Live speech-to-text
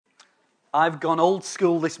I've gone old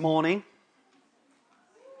school this morning.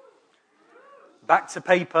 Back to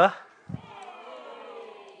paper.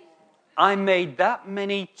 I made that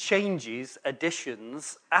many changes,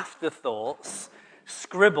 additions, afterthoughts,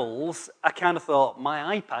 scribbles. I kind of thought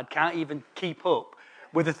my iPad can't even keep up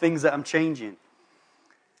with the things that I'm changing.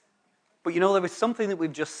 But you know, there was something that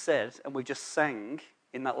we've just said and we just sang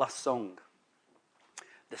in that last song.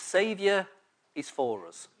 The Saviour is for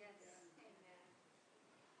us.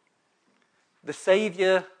 The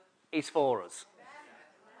Saviour is for us.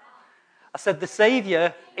 I said the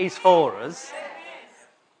Saviour is for us,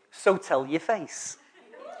 so tell your face.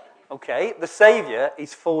 Okay, the Saviour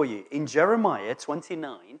is for you. In Jeremiah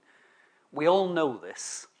 29, we all know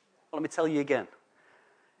this. Well, let me tell you again.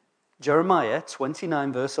 Jeremiah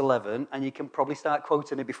 29 verse 11, and you can probably start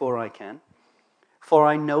quoting it before I can. For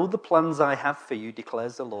I know the plans I have for you,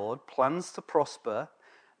 declares the Lord, plans to prosper,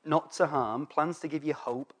 not to harm, plans to give you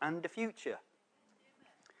hope and a future.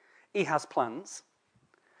 He has plans,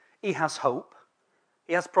 he has hope,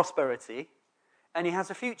 he has prosperity, and he has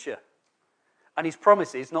a future. And his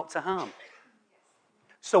promise is not to harm.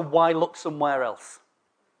 So why look somewhere else?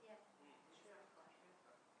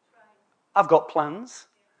 I've got plans,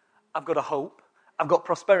 I've got a hope, I've got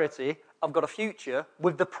prosperity, I've got a future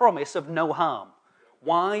with the promise of no harm.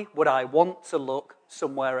 Why would I want to look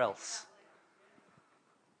somewhere else?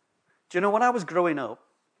 Do you know, when I was growing up,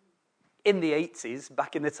 in the 80s,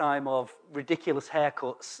 back in the time of ridiculous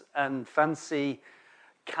haircuts and fancy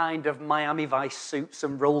kind of Miami Vice suits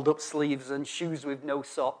and rolled up sleeves and shoes with no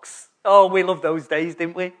socks. Oh, we loved those days,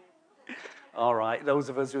 didn't we? All right, those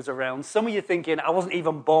of us who was around. Some of you thinking, I wasn't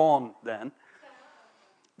even born then.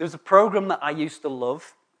 There was a program that I used to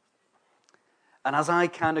love. And as I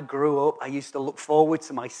kind of grew up, I used to look forward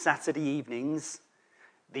to my Saturday evenings,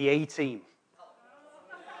 the A-Team.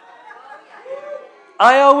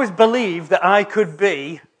 I always believed that I could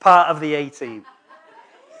be part of the A-Team.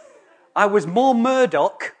 I was more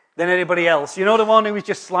Murdoch than anybody else. You know, the one who was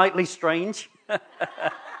just slightly strange?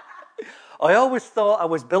 I always thought I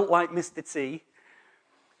was built like Mr. T,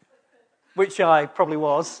 which I probably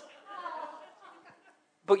was.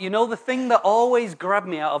 But you know, the thing that always grabbed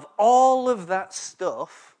me out of all of that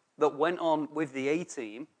stuff that went on with the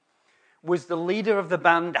A-Team was the leader of the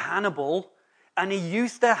band, Hannibal, and he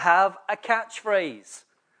used to have a catchphrase.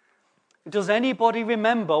 Does anybody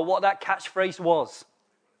remember what that catchphrase was?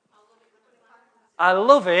 I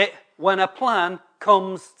love it when a plan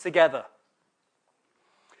comes together.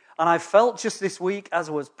 And I felt just this week as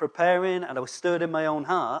I was preparing and I was stirred in my own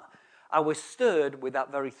heart, I was stirred with that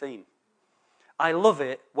very theme. I love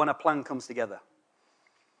it when a plan comes together.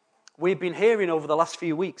 We've been hearing over the last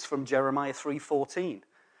few weeks from Jeremiah 3:14.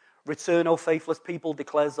 Return, O faithless people,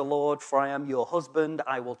 declares the Lord, for I am your husband.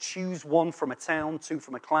 I will choose one from a town, two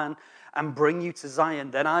from a clan, and bring you to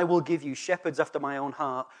Zion. Then I will give you shepherds after my own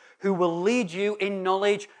heart, who will lead you in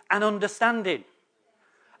knowledge and understanding.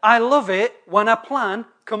 I love it when a plan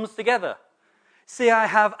comes together. See, I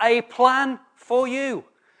have a plan for you.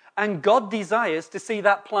 And God desires to see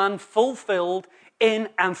that plan fulfilled in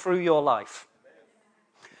and through your life.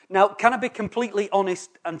 Now, can I be completely honest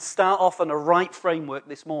and start off on a right framework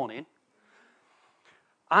this morning?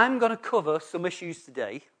 I'm going to cover some issues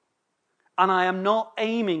today, and I am not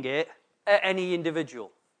aiming it at any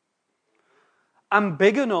individual. I'm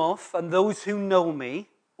big enough, and those who know me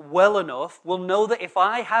well enough will know that if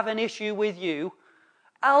I have an issue with you,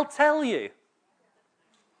 I'll tell you.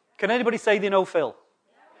 Can anybody say they know Phil?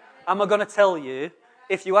 Am I going to tell you?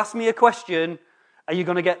 If you ask me a question, are you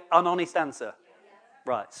going to get an honest answer?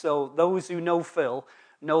 Right, so those who know Phil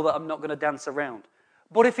know that I'm not going to dance around.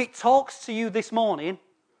 But if it talks to you this morning,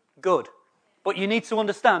 good. But you need to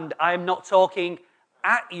understand, I am not talking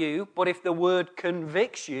at you, but if the word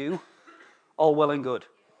convicts you, all well and good.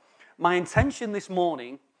 My intention this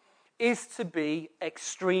morning is to be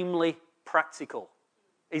extremely practical.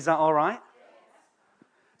 Is that all right?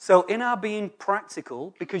 So in our being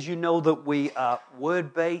practical, because you know that we are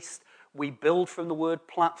word-based, we build from the word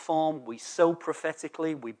platform, we sow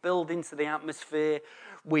prophetically, we build into the atmosphere,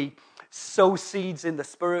 we sow seeds in the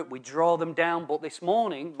Spirit, we draw them down. But this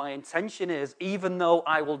morning, my intention is, even though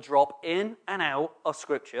I will drop in and out of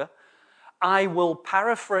Scripture, I will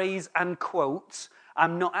paraphrase and quote.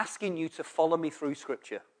 I'm not asking you to follow me through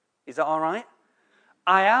Scripture. Is that all right?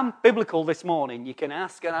 I am biblical this morning. You can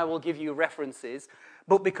ask and I will give you references.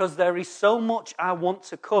 But because there is so much I want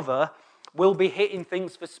to cover, we'll be hitting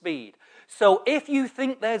things for speed. So if you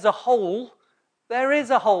think there's a hole, there is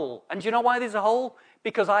a hole. And do you know why there's a hole?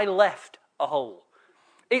 Because I left a hole.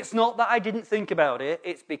 It's not that I didn't think about it.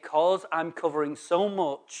 It's because I'm covering so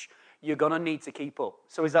much, you're going to need to keep up.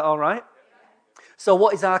 So is that all right? So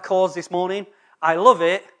what is our cause this morning? I love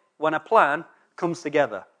it when a plan comes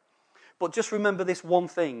together. But just remember this one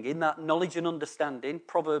thing. In that knowledge and understanding,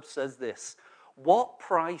 Proverbs says this: what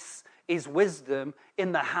price is wisdom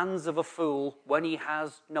in the hands of a fool when he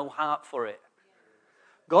has no heart for it?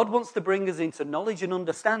 God wants to bring us into knowledge and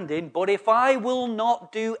understanding, but if I will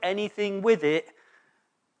not do anything with it,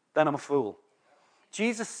 then I'm a fool.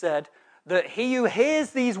 Jesus said that he who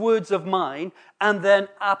hears these words of mine and then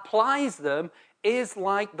applies them is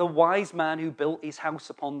like the wise man who built his house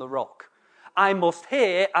upon the rock. I must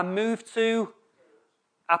hear and move to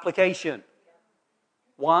application.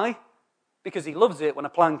 Why? Because he loves it when a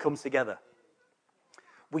plan comes together.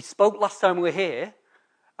 We spoke last time we were here,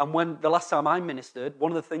 and when the last time I ministered, one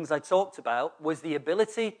of the things I talked about was the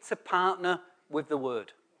ability to partner with the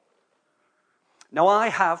Word. Now, I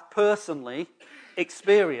have personally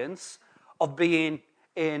experience of being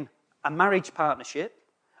in a marriage partnership.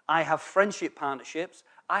 I have friendship partnerships.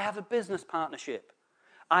 I have a business partnership.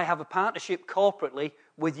 I have a partnership corporately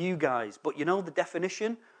with you guys. But you know the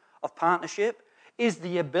definition of partnership is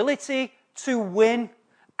the ability to win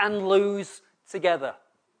and lose together.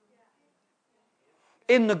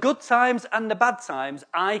 In the good times and the bad times,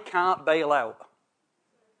 I can't bail out.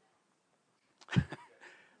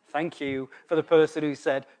 Thank you for the person who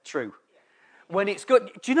said true. When it's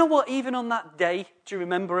good, do you know what, even on that day, do you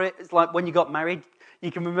remember it? It's like when you got married,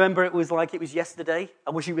 you can remember it was like it was yesterday. I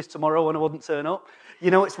wish it was tomorrow and I wouldn't turn up. You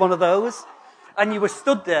know, it's one of those. And you were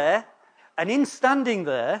stood there, and in standing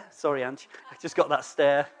there, sorry, Ange, I just got that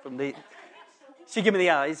stare from the, she gave me the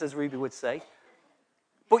eyes, as Ruby would say.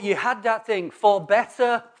 But you had that thing, for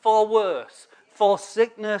better, for worse, for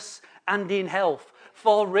sickness and in health,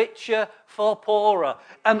 for richer, for poorer.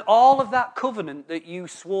 And all of that covenant that you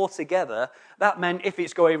swore together, that meant if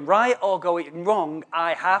it's going right or going wrong,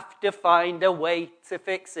 I have to find a way to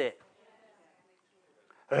fix it.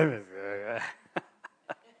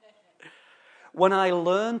 When I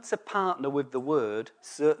learn to partner with the Word,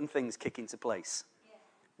 certain things kick into place.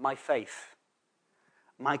 My faith,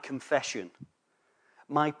 my confession,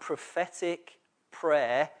 my prophetic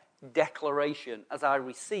prayer declaration. As I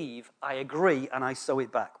receive, I agree, and I sow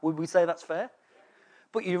it back. Would we say that's fair?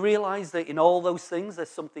 But you realize that in all those things,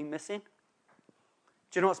 there's something missing.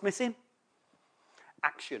 Do you know what's missing?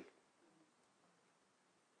 Action.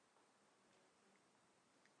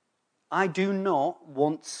 I do not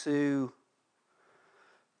want to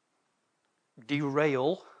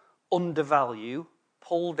derail, undervalue,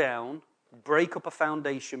 pull down, break up a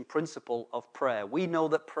foundation principle of prayer. We know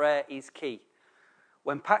that prayer is key.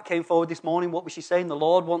 When Pat came forward this morning, what was she saying? The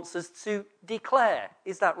Lord wants us to declare.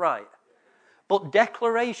 Is that right? But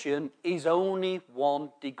declaration is only one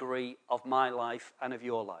degree of my life and of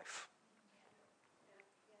your life.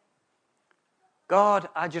 God,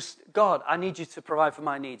 I need you to provide for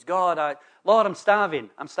my needs. Lord, I'm starving.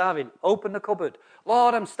 Open the cupboard.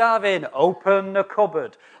 Lord, I'm starving. Open the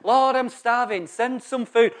cupboard. Lord, I'm starving. Send some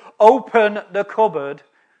food. Open the cupboard.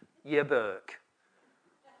 You Burke.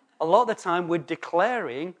 A lot of the time we're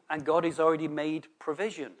declaring and God has already made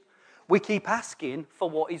provision. We keep asking for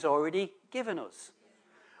what He's already given us.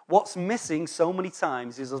 What's missing so many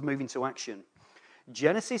times is us moving to action.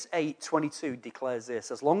 Genesis 8:22 declares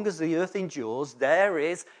this: as long as the earth endures, there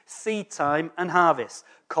is seed time and harvest,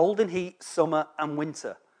 cold and heat, summer and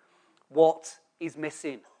winter. What is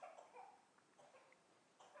missing?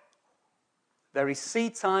 There is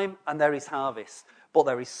seed time and there is harvest, but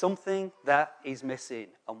there is something that is missing.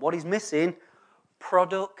 And what is missing?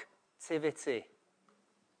 Productivity.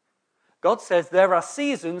 God says there are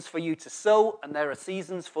seasons for you to sow and there are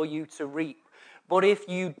seasons for you to reap. But if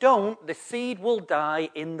you don't, the seed will die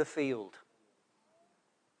in the field.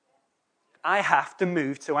 I have to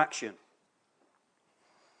move to action.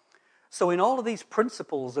 So in all of these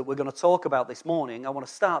principles that we're going to talk about this morning, I want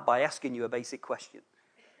to start by asking you a basic question.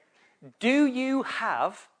 Do you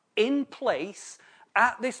have in place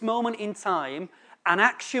at this moment in time an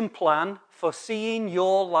action plan for seeing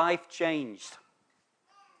your life changed?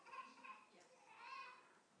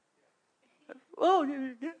 Oh,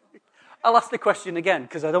 yeah. I'll ask the question again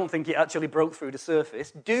because I don't think it actually broke through the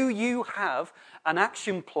surface. Do you have an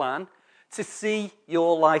action plan to see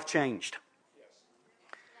your life changed? Yes.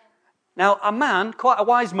 Now, a man, quite a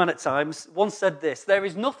wise man at times, once said this: there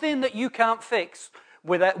is nothing that you can't fix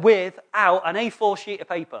without an A4 sheet of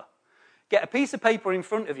paper. Get a piece of paper in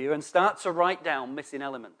front of you and start to write down missing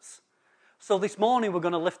elements. So this morning we're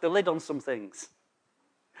going to lift the lid on some things.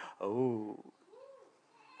 Oh.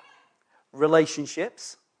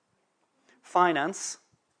 Relationships, finance,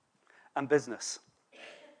 and business.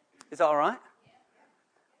 Is that all right?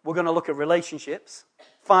 We're going to look at relationships,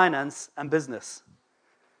 finance, and business.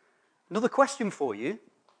 Another question for you.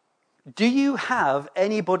 Do you have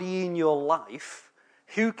anybody in your life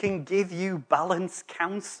who can give you balanced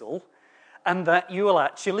counsel and that you will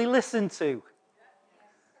actually listen to?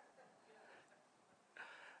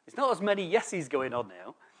 There's not as many yeses going on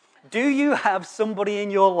now. Do you have somebody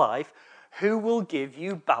in your life who will give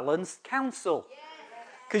you balanced counsel?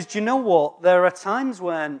 Because do you know what? There are times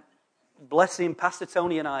when, blessing, Pastor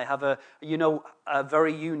Tony and I have a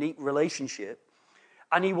very unique relationship.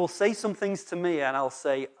 And he will say some things to me and I'll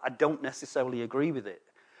say, I don't necessarily agree with it.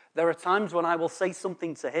 There are times when I will say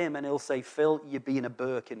something to him and he'll say, Phil, you're being a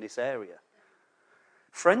Burke in this area.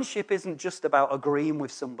 Friendship isn't just about agreeing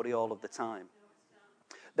with somebody all of the time.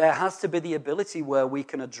 There has to be the ability where we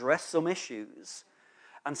can address some issues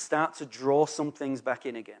and start to draw some things back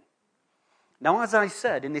in again. Now, as I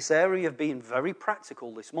said, in this area of being very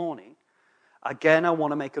practical this morning, again, I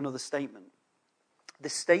want to make another statement. The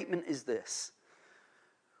statement is this.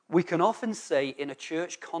 We can often say in a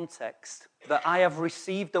church context that I have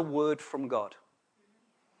received a word from God.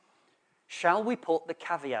 Shall we put the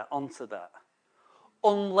caveat onto that?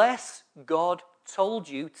 Unless God told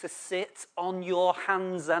you to sit on your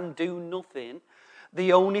hands and do nothing,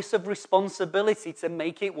 the onus of responsibility to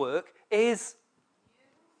make it work is...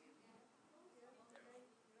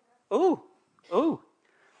 Oh,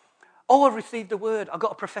 I've received a word. I've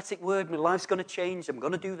got a prophetic word. My life's going to change. I'm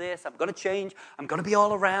going to do this. I'm going to change. I'm going to be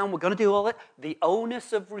all around. We're going to do all that. The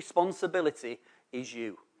onus of responsibility is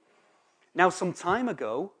you. Now, some time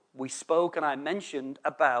ago, we spoke and I mentioned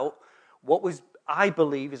about what was, I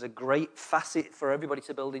believe, is a great facet for everybody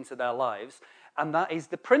to build into their lives, and that is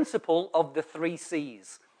the principle of the 3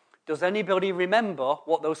 C's. Does anybody remember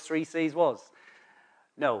what those 3 C's was?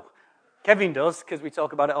 No. Kevin does, because we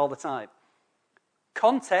talk about it all the time.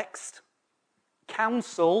 Context,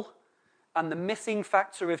 counsel, and the missing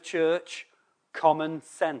factor of church, common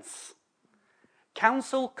sense.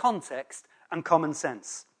 Counsel, context, and common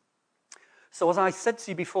sense. So as I said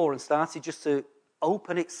to you before and started just to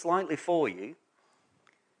open it slightly for you,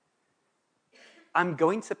 I'm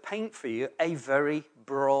going to paint for you a very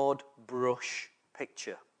broad brush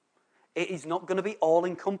picture. It is not going to be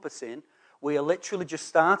all-encompassing. We are literally just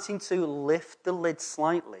starting to lift the lid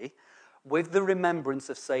slightly with the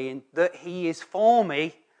remembrance of saying that he is for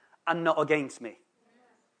me and not against me.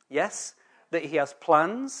 Yes? That he has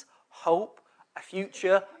plans, hope, a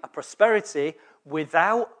future, a prosperity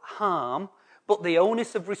without harm, but the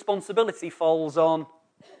onus of responsibility falls on.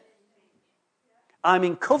 I'm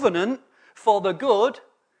in covenant for the good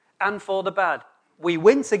and for the bad. We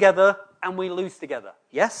win together and we lose together.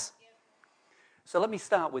 Yes? So let me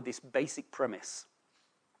start with this basic premise.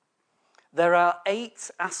 There are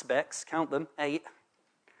 8 aspects, count them, 8.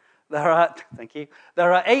 There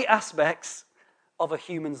are 8 aspects of a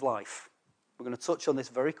human's life. We're going to touch on this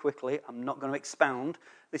very quickly. I'm not going to expound.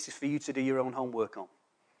 This is for you to do your own homework on.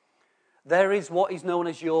 There is what is known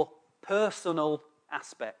as your personal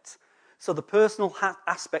aspect. So the personal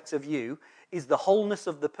aspect of you is the wholeness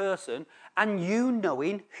of the person and you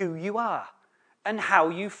knowing who you are and how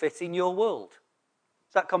you fit in your world.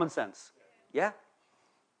 Is that common sense? Yeah?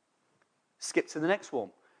 Skip to the next one.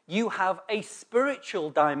 You have a spiritual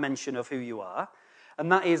dimension of who you are,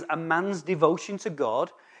 and that is a man's devotion to God,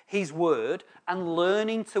 his word, and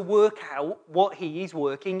learning to work out what he is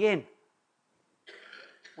working in.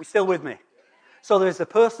 We still with me? So there is a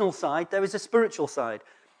personal side, there is a spiritual side.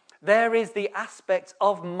 There is the aspect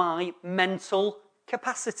of my mental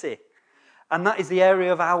capacity, and that is the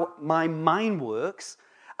area of how my mind works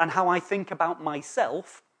and how I think about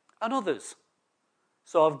myself and others.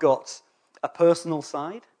 So I've got a personal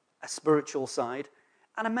side, a spiritual side,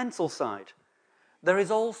 and a mental side. There is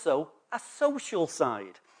also a social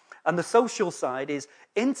side. And the social side is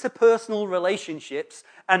interpersonal relationships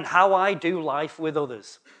and how I do life with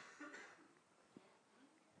others.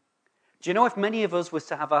 Do you know if many of us was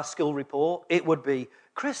to have our skill report, it would be,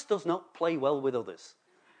 Chris does not play well with others.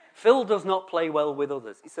 Phil does not play well with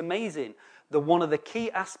others. It's amazing that one of the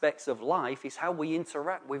key aspects of life is how we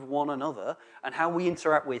interact with one another and how we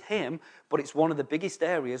interact with him, but it's one of the biggest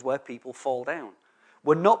areas where people fall down.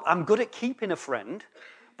 I'm good at keeping a friend,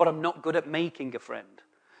 but I'm not good at making a friend.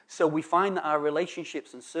 So we find that our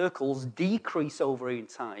relationships and circles decrease over in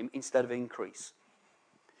time instead of increase.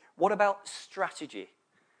 What about strategy?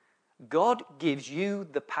 God gives you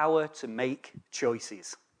the power to make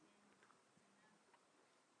choices.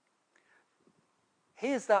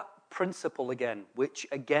 Here's that principle again, which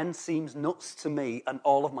again seems nuts to me, and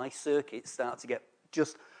all of my circuits start to get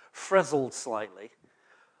just frazzled slightly.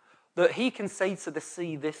 That he can say to the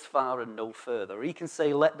sea this far and no further. He can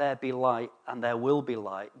say, let there be light, and there will be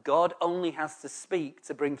light. God only has to speak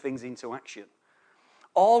to bring things into action.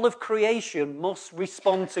 All of creation must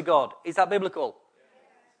respond to God. Is that biblical?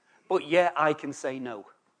 But yet I can say no.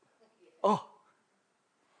 Oh.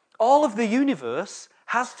 All of the universe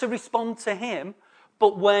has to respond to him,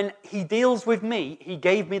 but when he deals with me, he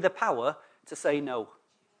gave me the power to say no.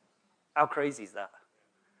 How crazy is that?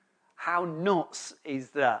 How nuts is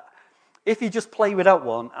that? If you just play with that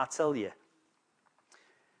one, I tell you.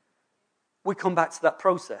 We come back to that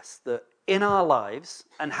process that in our lives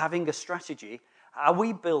and having a strategy, are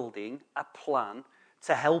we building a plan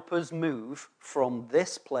to help us move from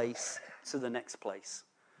this place to the next place?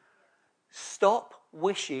 Stop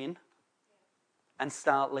wishing and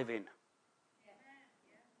start living.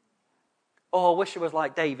 Oh, I wish I was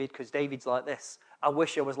like David because David's like this. I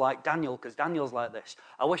wish I was like Daniel because Daniel's like this.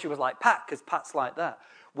 I wish I was like Pat because Pat's like that.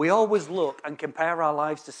 We always look and compare our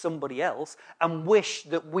lives to somebody else and wish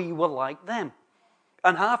that we were like them.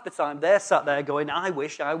 And half the time they're sat there going, I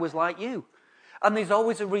wish I was like you. And there's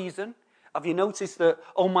always a reason. Have you noticed that,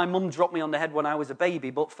 oh, my mum dropped me on the head when I was a baby,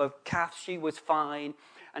 but for Kath, she was fine,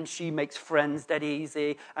 and she makes friends dead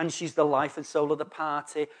easy, and she's the life and soul of the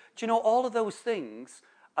party. Do you know, all of those things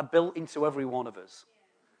are built into every one of us.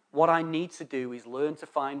 What I need to do is learn to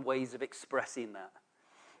find ways of expressing that.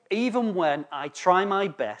 Even when I try my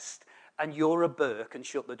best and you're a Burke and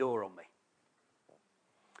shut the door on me.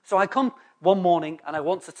 So I come one morning and I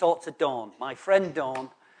want to talk to Dawn, my friend Dawn,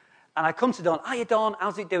 and I come to Dawn, hiya Dawn,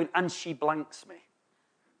 how's it doing? And she blanks me.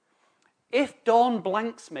 If Dawn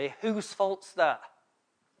blanks me, whose fault's that?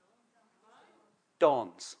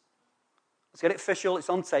 Dawn's. Let's get it official, it's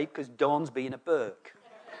on tape because Dawn's being a Burke.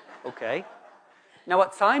 Okay? Now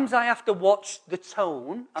at times I have to watch the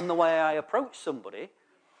tone and the way I approach somebody.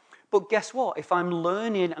 But guess what? If I'm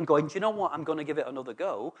learning and going, do you know what? I'm going to give it another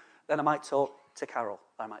go, then I might talk to Carol.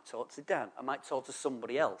 I might talk to Dan. I might talk to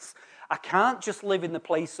somebody else. I can't just live in the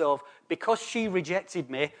place of, because she rejected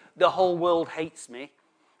me, the whole world hates me.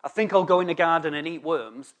 I think I'll go in the garden and eat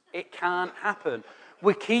worms. It can't happen.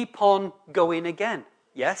 We keep on going again.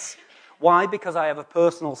 Yes? Why? Because I have a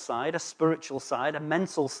personal side, a spiritual side, a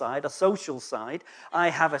mental side, a social side. I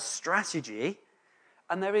have a strategy,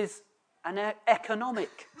 and there is an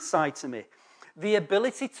economic side to me. The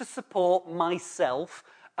ability to support myself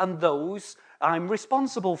and those I'm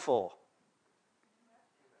responsible for.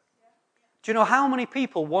 Do you know how many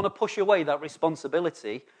people want to push away that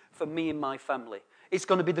responsibility for me and my family? It's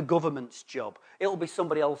going to be the government's job. It'll be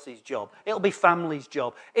somebody else's job. It'll be family's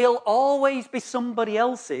job. It'll always be somebody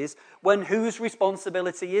else's when whose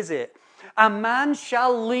responsibility is it? A man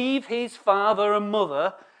shall leave his father and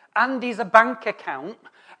mother and his bank account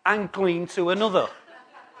and cling to another.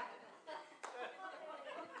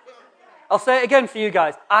 I'll say it again for you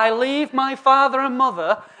guys. I leave my father and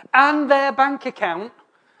mother and their bank account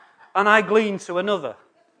and I glean to another.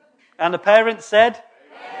 And the parents said,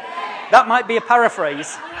 Amen. That might be a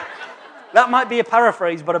paraphrase. That might be a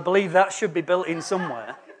paraphrase, but I believe that should be built in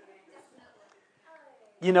somewhere.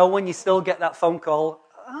 You know, when you still get that phone call,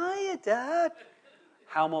 hiya, Dad.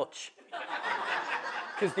 How much?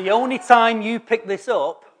 Because the only time you pick this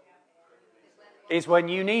up is when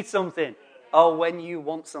you need something or when you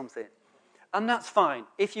want something. And that's fine.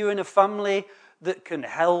 If you're in a family that can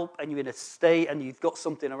help and you're in a state and you've got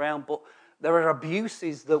something around, but there are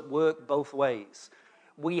abuses that work both ways.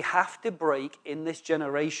 We have to break in this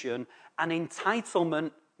generation an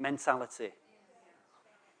entitlement mentality.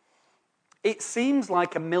 It seems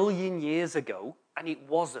like 1,000,000 years ago, and it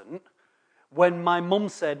wasn't, when my mum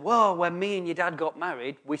said, well, when me and your dad got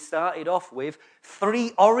married, we started off with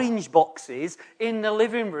 3 orange boxes in the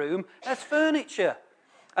living room as furniture.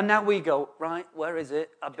 And now we go, right, where is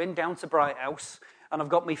it? I've been down to Bright House, and I've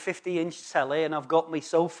got my 50-inch telly, and I've got my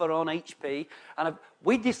sofa on HP, and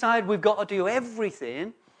we decide we've got to do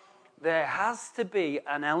everything. There has to be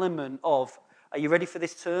an element of, are you ready for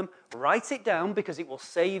this term? Write it down because it will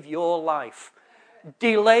save your life.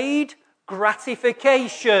 Delayed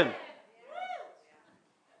gratification.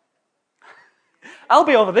 I'll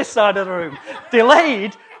be over this side of the room.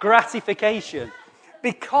 Delayed gratification.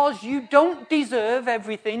 Because you don't deserve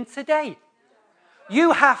everything today.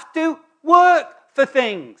 You have to work for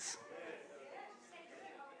things.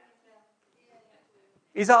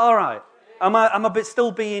 Is that all right? Am I a bit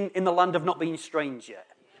still being in the land of not being strange yet?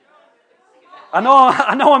 I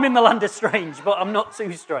know I'm in the land of strange, but I'm not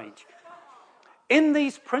too strange. In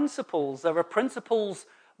these principles, there are principles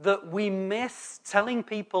that we miss telling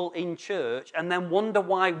people in church and then wonder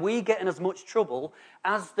why we get in as much trouble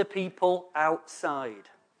as the people outside.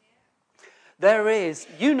 There is,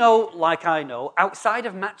 you know, like I know, outside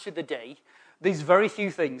of Match of the Day, there's very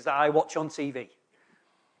few things that I watch on TV.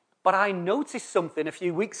 But I noticed something a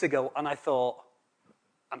few weeks ago, and I thought,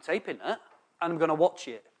 I'm taping it, and I'm going to watch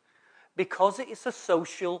it. Because it's a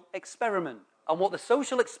social experiment. And what the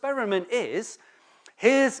social experiment is,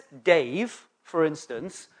 here's Dave, for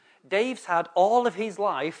instance. Dave's had all of his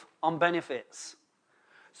life on benefits.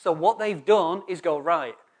 So what they've done is go,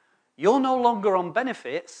 right, you're no longer on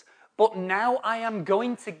benefits, but now I am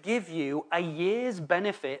going to give you a year's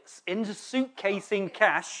benefits in a suitcase in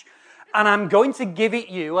cash, and I'm going to give it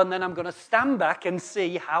you, and then I'm going to stand back and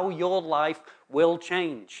see how your life will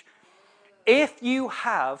change. If you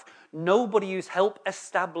have nobody who's helped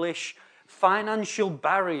establish financial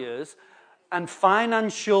barriers and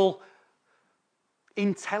financial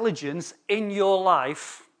intelligence in your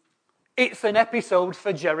life, it's an episode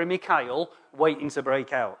for Jeremy Kyle waiting to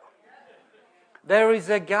break out. There is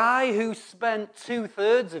a guy who spent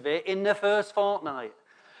 2/3 of it in the first fortnight.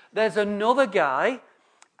 There's another guy,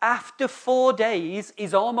 after 4 days,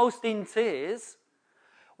 is almost in tears,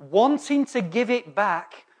 wanting to give it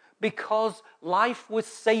back because life was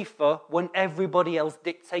safer when everybody else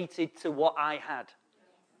dictated to what I had.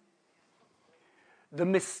 The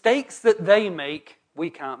mistakes that they make, we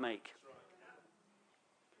can't make.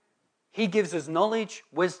 He gives us knowledge,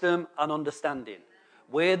 wisdom, and understanding.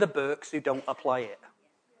 We're the Burks who don't apply it.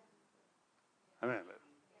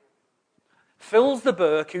 Phil's the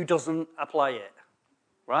Burke who doesn't apply it.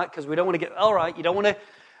 Right? Because we don't want to get, all right, you don't want to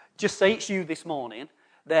just say it's you this morning.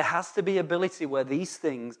 There has to be ability where these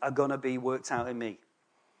things are going to be worked out in me.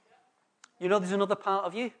 You know, there's another part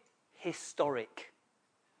of you, historic.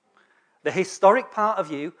 The historic part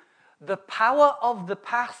of you, the power of the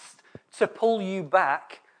past to pull you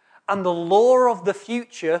back, and the law of the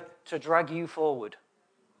future to drag you forward.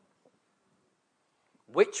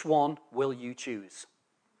 Which one will you choose?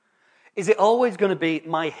 Is it always going to be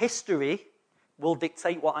my history will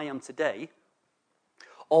dictate what I am today?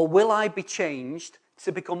 Or will I be changed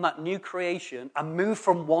to become that new creation and move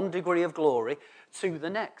from one degree of glory to the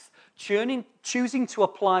next? Choosing to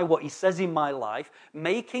apply what he says in my life,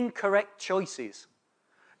 making correct choices.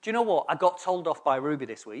 Do you know what? I got told off by Ruby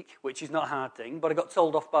this week, which is not a hard thing, but I got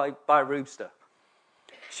told off by Roobster.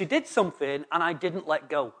 She did something and I didn't let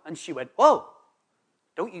go. And she went, whoa,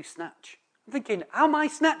 don't you snatch. I'm thinking, how am I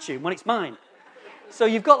snatching when it's mine? So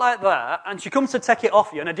you've got like that, and she comes to take it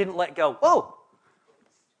off you and I didn't let go. Whoa,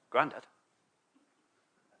 Grandad.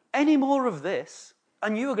 Any more of this,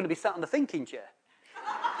 and you are going to be sat in the thinking chair.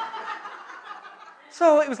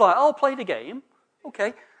 So it was like, I'll play the game.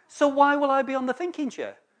 Okay, so why will I be on the thinking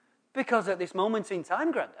chair? Because at this moment in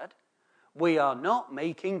time, Grandad, we are not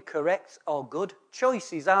making correct or good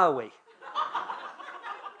choices, are we?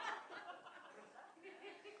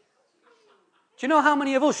 Do you know how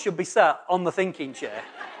many of us should be sat on the thinking chair?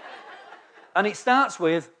 And it starts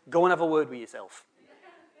with, go and have a word with yourself.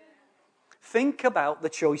 Think about the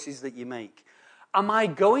choices that you make. Am I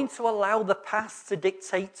going to allow the past to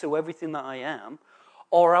dictate to everything that I am?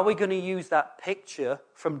 Or are we going to use that picture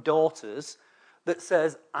from Daughters that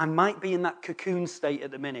says, I might be in that cocoon state at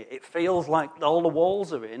the minute. It feels like all the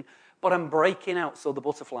walls are in, but I'm breaking out so the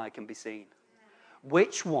butterfly can be seen.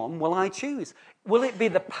 Which one will I choose? Will it be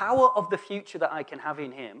the power of the future that I can have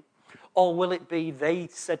in him? Or will it be, they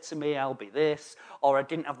said to me, I'll be this, or I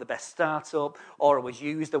didn't have the best startup, or I was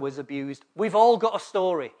used, I was abused. We've all got a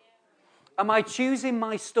story. Am I choosing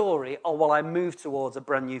my story, or will I move towards a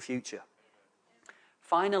brand new future?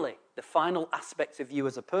 Finally, the final aspect of you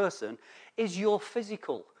as a person is your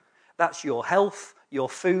physical. That's your health, your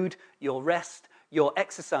food, your rest, your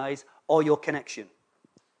exercise, or your connection.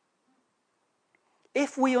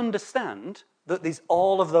 If we understand that there's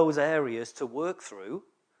all of those areas to work through,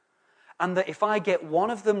 and that if I get one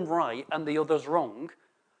of them right and the others wrong,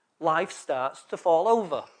 life starts to fall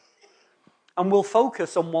over. And we'll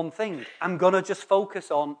focus on one thing. I'm going to just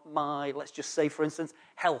focus on my, let's just say, for instance,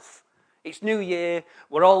 health. It's New Year,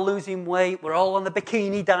 we're all losing weight, we're all on the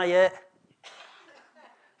bikini diet.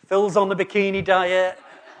 Phil's on the bikini diet.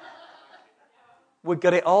 We've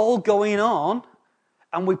got it all going on,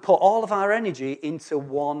 and we put all of our energy into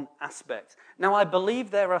one aspect. Now, I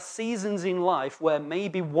believe there are seasons in life where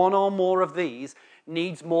maybe one or more of these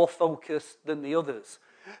needs more focus than the others.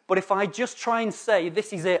 But if I just try and say,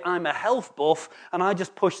 this is it, I'm a health buff, and I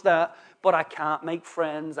just push that, but I can't make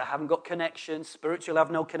friends, I haven't got connections, spiritually I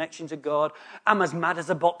have no connection to God, I'm as mad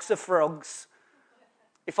as a box of frogs.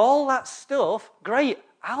 If all that stuff, great,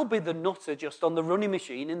 I'll be the nutter just on the running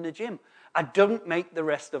machine in the gym. I don't make the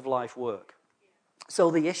rest of life work.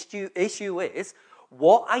 So the issue is,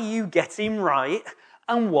 what are you getting right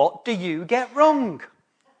And what do you get wrong?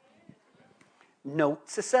 Note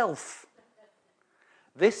to self.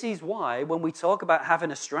 This is why when we talk about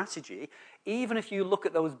having a strategy, even if you look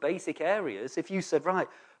at those basic areas, if you said, right,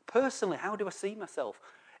 personally, how do I see myself?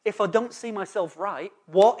 If I don't see myself right,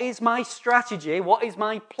 what is my strategy? What is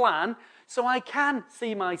my plan so I can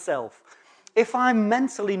see myself? If I'm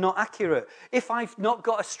mentally not accurate, if I've not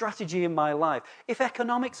got a strategy in my life, if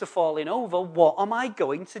economics are falling over, what am I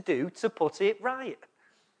going to do to put it right?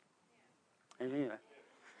 Anyway,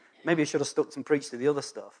 maybe I should have stuck and preached to the other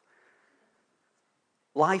stuff.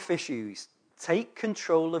 Life issues. Take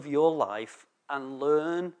control of your life and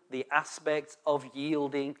learn the aspect of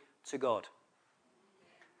yielding to God.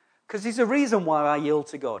 Because there's a reason why I yield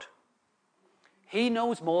to God. He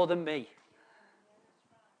knows more than me.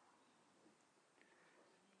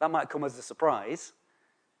 That might come as a surprise.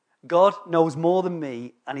 God knows more than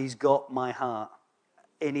me, and he's got my heart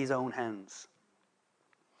in his own hands.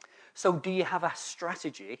 So do you have a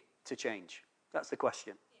strategy to change? That's the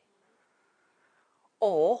question.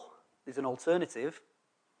 Or, there's an alternative.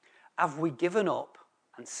 Have we given up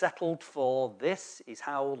and settled for this is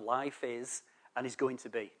how life is and is going to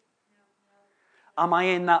be? Am I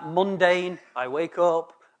in that mundane, I wake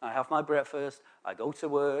up, I have my breakfast, I go to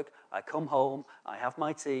work, I come home, I have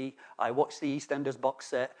my tea, I watch the EastEnders box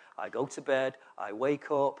set, I go to bed, I wake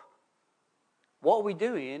up. What are we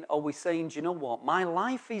doing? Are we saying, do you know what? My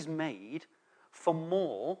life is made for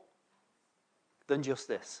more than just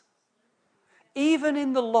this. Even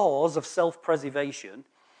in the laws of self-preservation,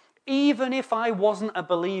 even if I wasn't a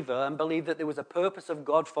believer and believed that there was a purpose of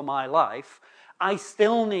God for my life, I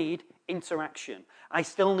still need interaction. I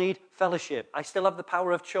still need fellowship. I still have the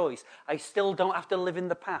power of choice. I still don't have to live in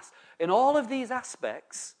the past. In all of these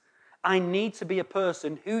aspects, I need to be a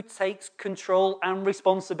person who takes control and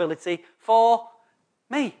responsibility for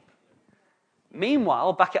me.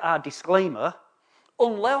 Meanwhile, back at our disclaimer,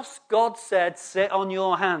 unless God said, sit on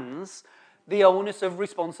your hands, the onus of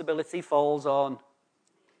responsibility falls on.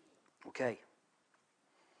 Okay.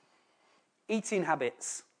 Eating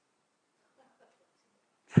habits.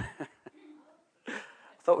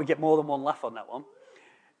 I thought we'd get more than one laugh on that one.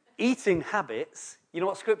 Eating habits, you know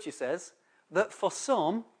what Scripture says? That for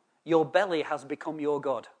some, your belly has become your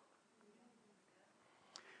God.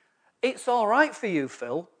 It's all right for you,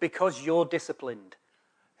 Phil, because you're disciplined.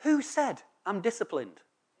 Who said I'm disciplined?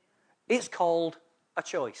 It's called a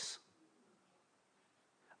choice.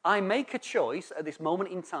 I make a choice at this moment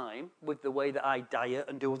in time with the way that I diet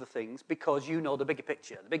and do other things because you know the bigger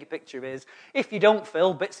picture. The bigger picture is, if you don't,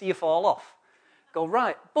 Phil, bits of you fall off. Go,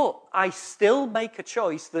 right, but I still make a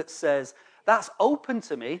choice that says, that's open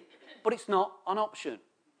to me, but it's not an option.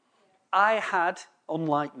 I had,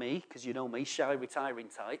 unlike me, because you know me, shy, retiring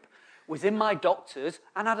type, was in my doctor's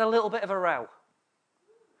and had a little bit of a row.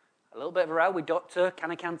 A little bit of a row with Dr.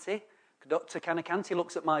 Kanakanti. Dr. Kanakanti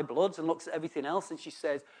looks at my bloods and looks at everything else, and she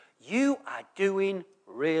says, you are doing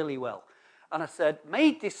really well. And I said,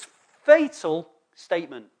 made this fatal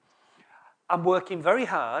statement. I'm working very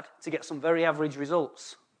hard to get some very average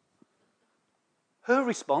results. Her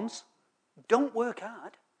response, don't work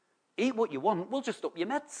hard. Eat what you want. We'll just up your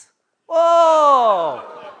meds. Whoa!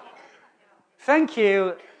 Thank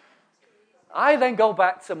you. I then go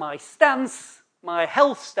back to my stance, my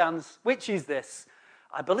health stance, which is this.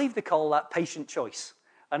 I believe they call that patient choice.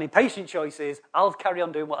 And in patient choice is, I'll carry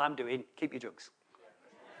on doing what I'm doing, keep your drugs.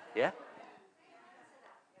 Yeah?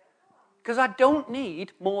 Because I don't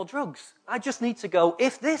need more drugs. I just need to go,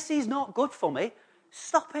 if this is not good for me,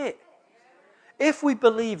 stop it. If we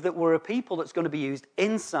believe that we're a people that's going to be used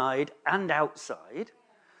inside and outside,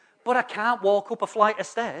 but I can't walk up a flight of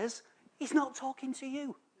stairs, he's not talking to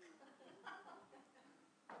you.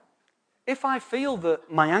 If I feel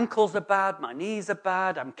that my ankles are bad, my knees are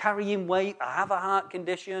bad, I'm carrying weight, I have a heart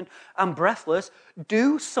condition, I'm breathless,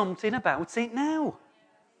 do something about it now.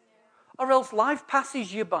 Or else life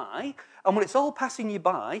passes you by, and when it's all passing you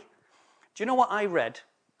by, do you know what I read?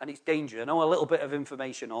 And it's dangerous. I know a little bit of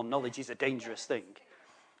information on knowledge is a dangerous thing.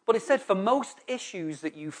 But it said for most issues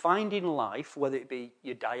that you find in life, whether it be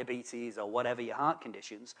your diabetes or whatever, your heart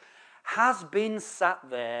conditions, has been sat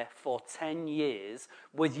there for 10 years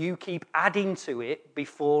with you keep adding to it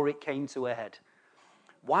before it came to a head.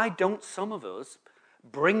 Why don't some of us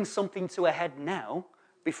bring something to a head now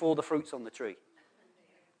before the fruit's on the tree?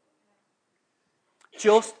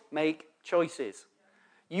 Just make choices.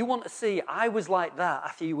 You want to see, I was like that a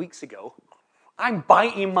few weeks ago. I'm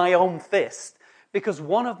biting my own fist because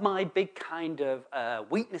one of my big kind of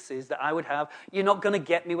weaknesses that I would have, you're not going to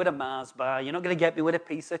get me with a Mars bar, you're not going to get me with a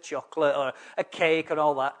piece of chocolate or a cake and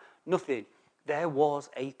all that. Nothing. There was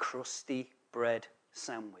a crusty bread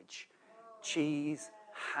sandwich. Cheese,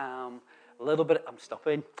 ham, a little bit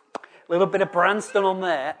of Branston on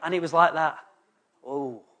there, and it was like that.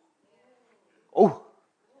 Oh,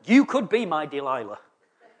 you could be my Delilah.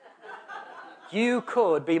 You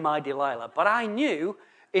could be my Delilah. But I knew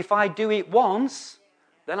if I do it once,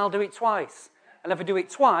 then I'll do it twice. And if I do it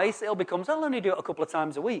twice, I'll only do it a couple of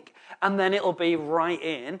times a week. And then it'll be right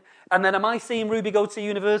in. And then am I seeing Ruby go to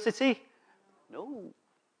university? No.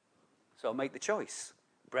 So I'll make the choice.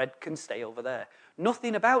 Bread can stay over there.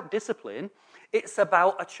 Nothing about discipline. It's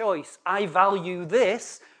about a choice. I value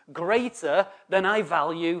this greater than I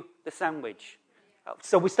value the sandwich.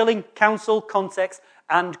 So we're still in counsel, context,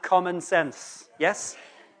 and common sense. Yes?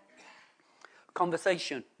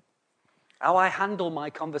 Conversation. How I handle my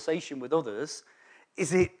conversation with others,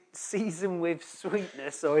 is it seasoned with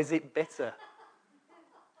sweetness or is it bitter?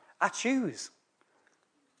 I choose.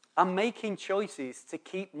 I'm making choices to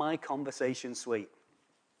keep my conversation sweet.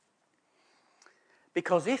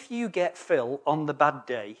 Because if you get Phil on the bad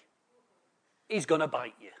day, he's going to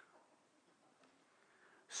bite you.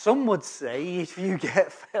 Some would say if you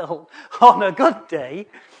get Phil on a good day,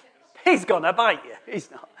 he's going to bite you. He's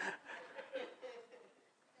not.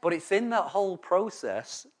 But it's in that whole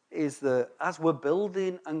process is that as we're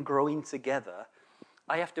building and growing together,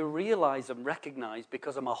 I have to realize and recognize,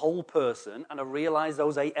 because I'm a whole person, and I realize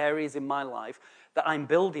those 8 areas in my life that I'm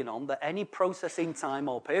building on, that any processing time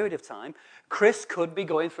or period of time, Chris could be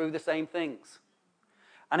going through the same things.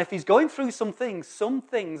 And if he's going through some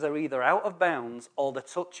things are either out of bounds or they're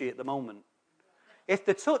touchy at the moment. If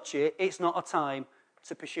they're touchy, it's not a time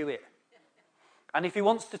to pursue it. And if he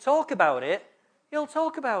wants to talk about it, he'll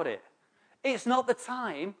talk about it. It's not the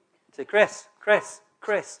time to Chris.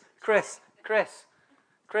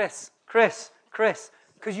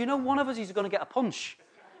 Because you know one of us is going to get a punch.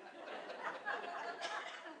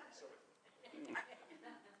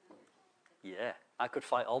 Yeah, I could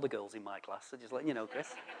fight all the girls in my class, so just letting you know,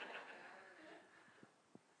 Chris.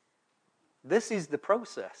 This is the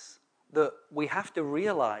process that we have to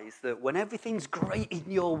realize that when everything's great in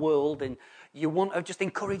your world and you want to just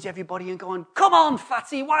encourage everybody and go on, come on,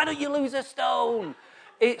 fatty, why don't you lose a stone?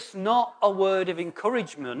 It's not a word of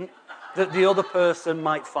encouragement that the other person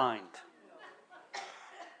might find.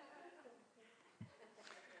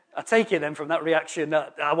 I take it then from that reaction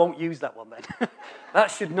that I won't use that one then.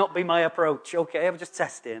 That should not be my approach. Okay, I'm just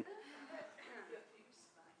testing.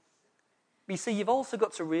 You see, you've also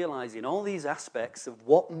got to realize in all these aspects of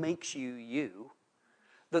what makes you you,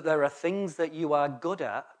 that there are things that you are good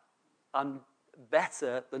at and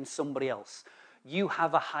better than somebody else. You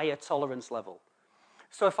have a higher tolerance level.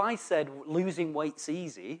 So if I said losing weight's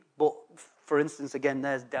easy, but for instance, again,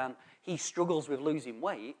 there's Dan, he struggles with losing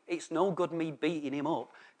weight, it's no good me beating him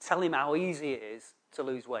up, telling him how easy it is to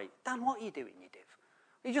lose weight. Dan, what are you doing, you div?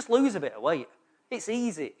 You just lose a bit of weight. It's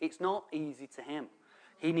easy. It's not easy to him.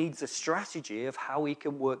 He needs a strategy of how he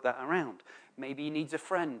can work that around. Maybe he needs a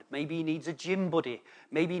friend. Maybe he needs a gym buddy.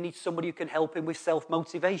 Maybe he needs somebody who can help him with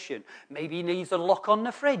self-motivation. Maybe he needs a lock on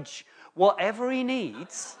the fridge. Whatever he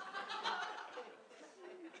needs,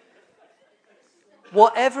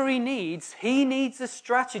 he needs a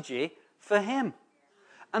strategy for him.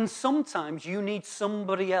 And sometimes you need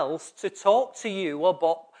somebody else to talk to you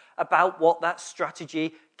about what that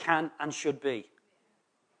strategy can and should be.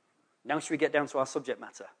 Now should we get down to our subject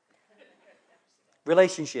matter?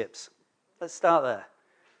 Relationships. Let's start there.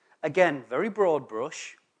 Again, very broad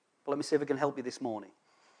brush, but let me see if I can help you this morning.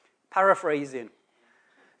 Paraphrasing.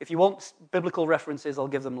 If you want biblical references, I'll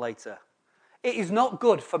give them later. It is not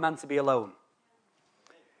good for man to be alone.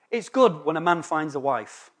 It's good when a man finds a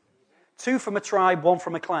wife. 2 from a tribe, 1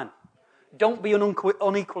 from a clan. Don't be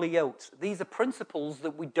unequally yoked. These are principles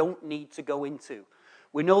that we don't need to go into.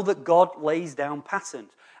 We know that God lays down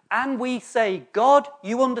patterns. And we say, God,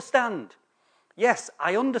 you understand. Yes,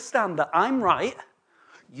 I understand that I'm right,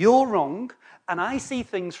 you're wrong, and I see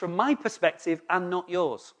things from my perspective and not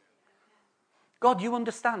yours. God, you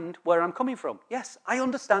understand where I'm coming from. Yes, I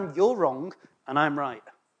understand you're wrong and I'm right.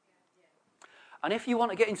 And if you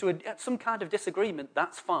want to get into some kind of disagreement,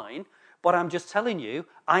 that's fine. But I'm just telling you,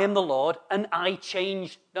 I am the Lord and I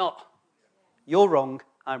change not. You're wrong,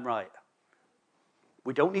 I'm right.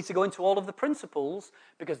 We don't need to go into all of the principles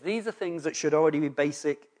because these are things that should already be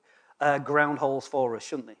basic ground holes for us,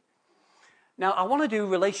 shouldn't they? Now, I want to do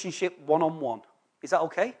relationship one-on-one. Is that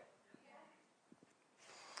okay?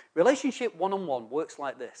 Relationship one-on-one works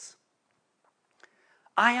like this.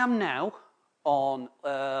 I am now on,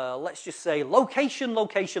 let's just say, location.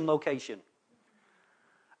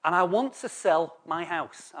 And I want to sell my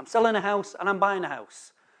house. I'm selling a house and I'm buying a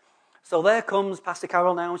house. So there comes Pastor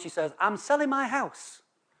Carol now, and she says, I'm selling my house.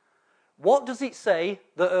 What does it say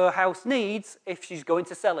that her house needs if she's going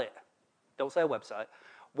to sell it? Don't say a website.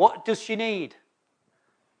 What does she need?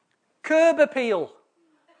 Curb appeal.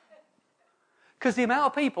 Because the amount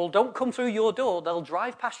of people don't come through your door, they'll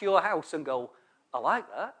drive past your house and go, I like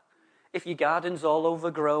that. If your garden's all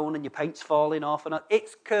overgrown and your paint's falling off,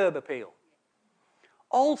 it's curb appeal.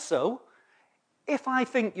 Also, if I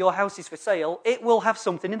think your house is for sale, it will have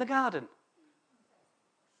something in the garden.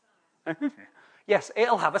 Yes,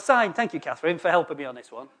 it'll have a sign. Thank you, Catherine, for helping me on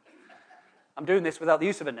this one. I'm doing this without the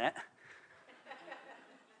use of a net.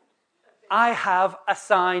 I have a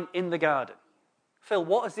sign in the garden. Phil,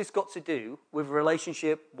 what has this got to do with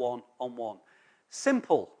relationship one-on-one?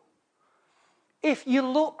 Simple. If you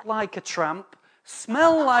look like a tramp,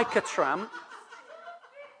 smell like a tramp,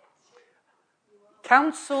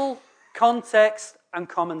 counsel, context, and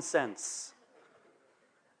common sense.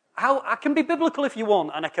 I can be biblical if you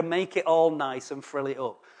want, and I can make it all nice and frill it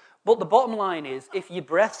up. But the bottom line is, if your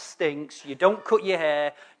breath stinks, you don't cut your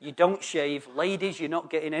hair, you don't shave, ladies, you're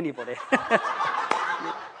not getting anybody.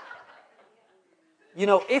 You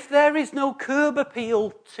know, if there is no curb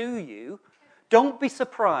appeal to you, don't be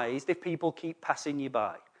surprised if people keep passing you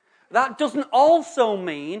by. That doesn't also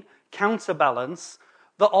mean, counterbalance,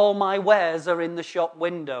 that all my wares are in the shop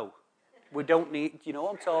window. We don't need, you know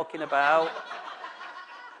what I'm talking about?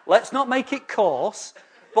 Let's not make it coarse,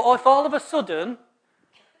 but if all of a sudden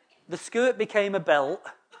the skirt became a belt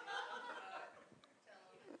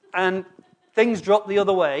and things dropped the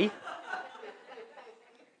other way,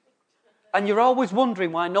 and you're always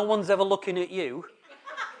wondering why no one's ever looking at you.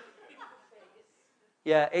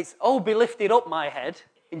 Yeah, it's, be lifted up my head.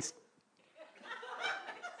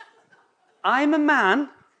 I'm a man,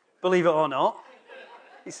 believe it or not.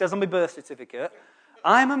 It says on my birth certificate.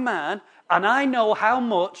 I'm a man, and I know how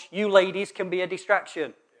much you ladies can be a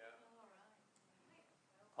distraction.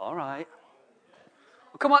 All right.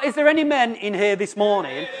 Well, come on, is there any men in here this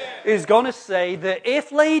morning who's going to say that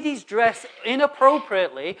if ladies dress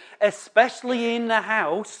inappropriately, especially in the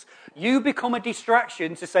house, you become a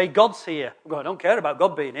distraction to say God's here? Well, I don't care about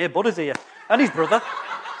God being here. Buddha's here. And his brother.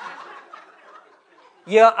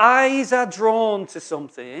 Your eyes are drawn to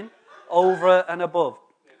something over and above.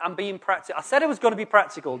 I'm being practical. I said I was going to be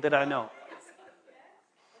practical, did I not?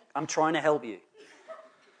 I'm trying to help you.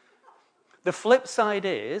 The flip side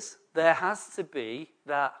is there has to be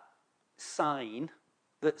that sign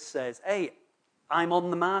that says, hey, I'm on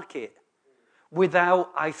the market. Without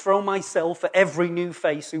I throw myself at every new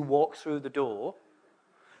face who walks through the door.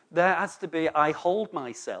 There has to be I hold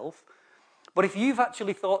myself. But if you've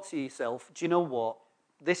actually thought to yourself, do you know what?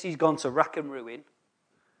 This has gone to rack and ruin.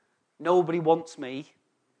 Nobody wants me.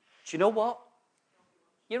 Do you know what?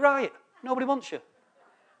 You're right. Nobody wants you.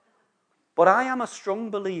 But I am a strong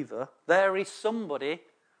believer there is somebody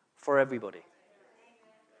for everybody.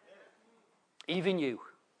 Even you.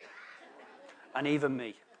 And even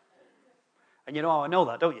me. And you know how I know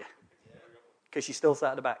that, don't you? Because she's still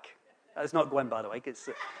sat at the back. That's not Gwen, by the way.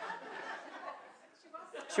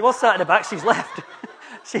 She was sat at the back. She's left.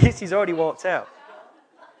 She's already walked out.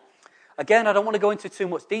 Again, I don't want to go into too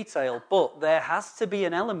much detail, but there has to be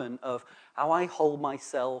an element of how I hold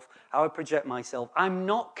myself, how I project myself. I'm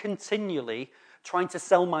not continually trying to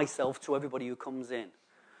sell myself to everybody who comes in.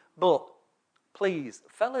 But please,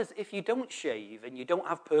 fellas, if you don't shave and you don't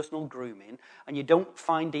have personal grooming and you don't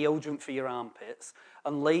find deodorant for your armpits,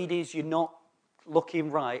 and ladies, you're not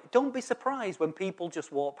looking right, don't be surprised when people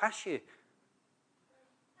just walk past you.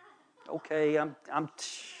 Okay,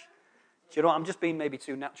 do you know what? I'm just being maybe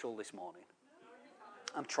too natural this morning.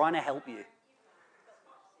 I'm trying to help you.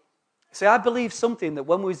 See, I believe something that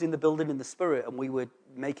when we was in the building in the Spirit and we were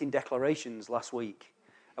making declarations last week,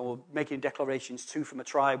 and we're making declarations, 2 from a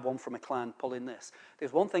tribe, 1 from a clan, pulling this.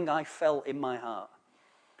 There's one thing I felt in my heart.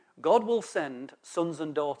 God will send sons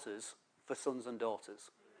and daughters for sons and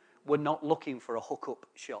daughters. We're not looking for a hookup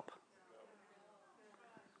shop.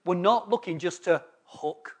 We're not looking just to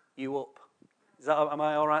hook you up. Am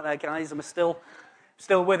I all right there, guys? Am I still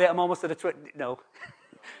with it? I'm almost at a Twitter. No.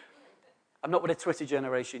 I'm not with a Twitter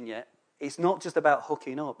generation yet. It's not just about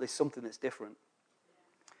hooking up. There's something that's different.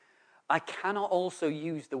 I cannot also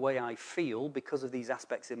use the way I feel because of these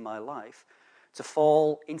aspects in my life to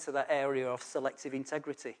fall into that area of selective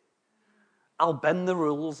integrity. I'll bend the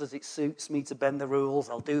rules as it suits me to bend the rules.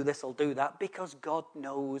 I'll do this, I'll do that, because God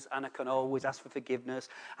knows, and I can always ask for forgiveness,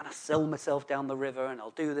 and I sell myself down the river, and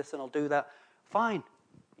I'll do this and I'll do that. Fine,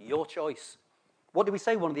 your choice. What did we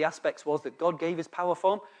say? One of the aspects was that God gave his power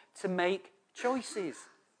form to make choices.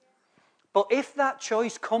 But if that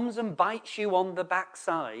choice comes and bites you on the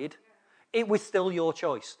backside, It was still your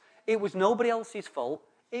choice. It was nobody else's fault.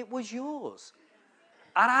 It was yours.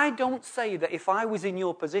 And I don't say that if I was in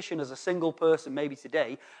your position as a single person maybe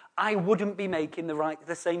today, I wouldn't be making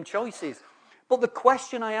the same choices. But the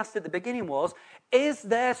question I asked at the beginning was, is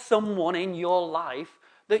there someone in your life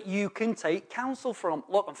that you can take counsel from?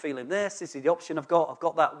 Look, I'm feeling this is the option I've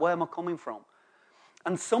got that, where am I coming from?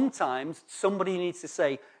 And sometimes somebody needs to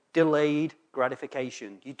say, delayed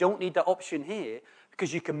gratification. You don't need that option here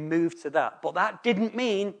because you can move to that. But that didn't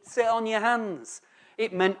mean sit on your hands.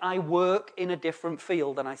 It meant I work in a different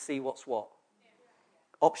field and I see what's what.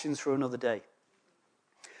 Options for another day.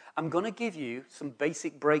 I'm going to give you some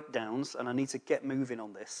basic breakdowns, and I need to get moving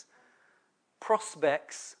on this.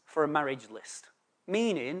 Prospects for a marriage list.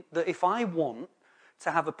 Meaning that if I want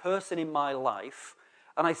to have a person in my life,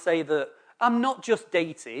 and I say that I'm not just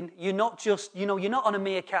dating, you're not on a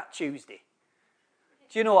Meerkat Tuesday.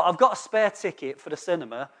 Do you know what? I've got a spare ticket for the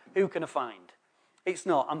cinema. Who can I find? It's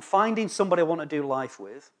not. I'm finding somebody I want to do life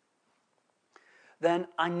with. Then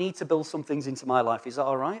I need to build some things into my life. Is that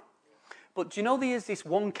all right? But do you know there is this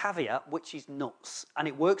one caveat which is nuts, and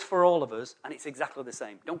it works for all of us, and it's exactly the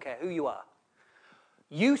same. Don't care who you are.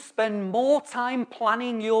 You spend more time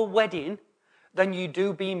planning your wedding than you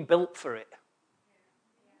do being built for it.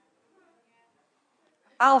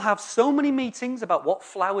 I'll have so many meetings about what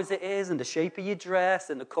flowers it is and the shape of your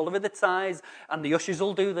dress and the colour of the ties, and the ushers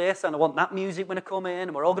will do this, and I want that music when I come in,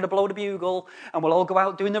 and we're all going to blow the bugle, and we'll all go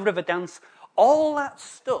out doing the river dance. All that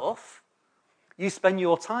stuff you spend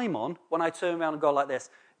your time on. When I turn around and go like this,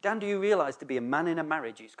 Dan, do you realise to be a man in a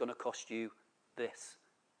marriage, it's going to cost you this?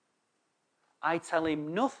 I tell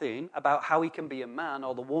him nothing about how he can be a man,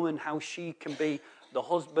 or the woman, how she can be the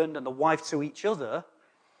husband and the wife to each other,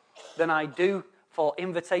 than I do for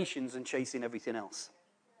invitations and chasing everything else.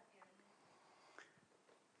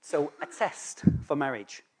 So, a test for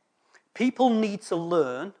marriage. People need to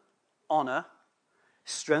learn honour,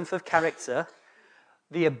 strength of character,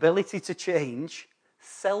 the ability to change,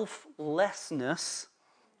 selflessness,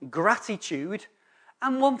 gratitude,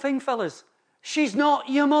 and one thing, fellas, she's not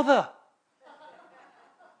your mother.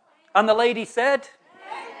 And the lady said,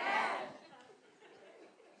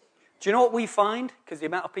 do you know what we find? Because the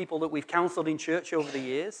amount of people that we've counselled in church over the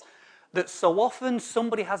years, that so often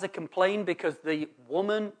somebody has a complaint because the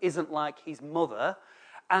woman isn't like his mother,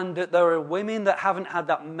 and that there are women that haven't had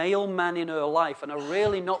that male man in her life and are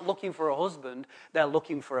really not looking for a husband, they're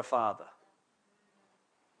looking for a father.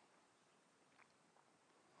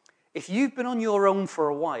 If you've been on your own for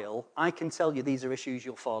a while, I can tell you these are issues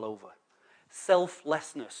you'll fall over.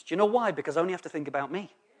 Selflessness. Do you know why? Because I only have to think about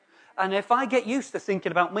me. And if I get used to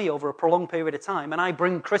thinking about me over a prolonged period of time and I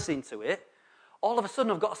bring Chris into it, all of a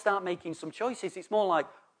sudden I've got to start making some choices. It's more like,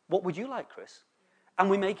 what would you like, Chris? And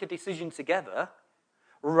we make a decision together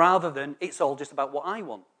rather than it's all just about what I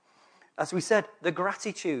want. As we said, the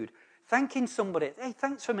gratitude. Thanking somebody, hey,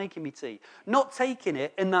 thanks for making me tea. Not taking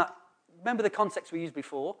it in that, remember the context we used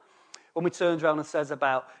before? When we turned around and says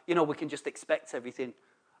about, we can just expect everything.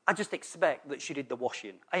 I just expect that she did the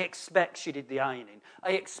washing. I expect she did the ironing.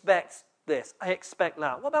 I expect this. I expect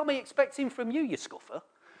that. What about me expecting from you, you scuffer?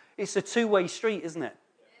 It's a two-way street, isn't it?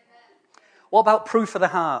 What about proof of the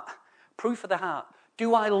heart? Proof of the heart.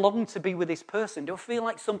 Do I long to be with this person? Do I feel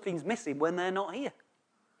like something's missing when they're not here?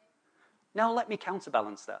 Now let me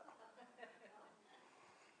counterbalance that.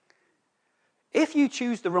 If you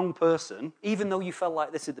choose the wrong person, even though you felt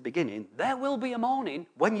like this at the beginning, there will be a morning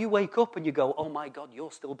when you wake up and you go, oh my God, you're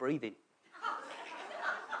still breathing.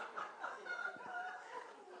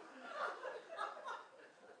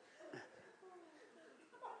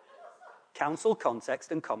 Counsel,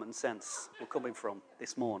 context, and common sense we're coming from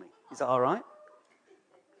this morning. Is that all right?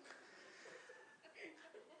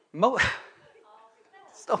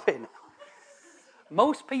 Stop it now.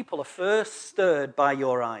 Most people are first stirred by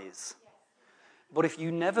your eyes. But if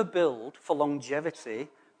you never build for longevity,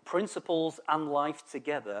 principles and life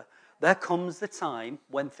together, there comes the time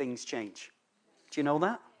when things change. Do you know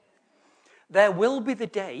that? There will be the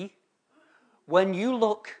day when you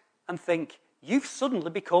look and think, you've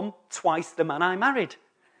suddenly become twice the man I married.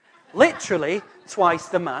 Literally twice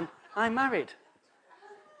the man I married.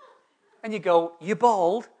 And you go, you're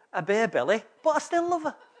bald, a bare belly, but I still love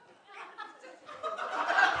her.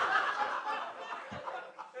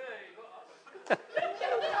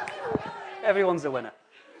 Everyone's a winner.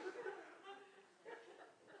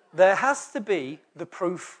 There has to be the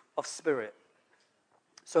proof of spirit.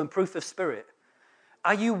 So in proof of spirit,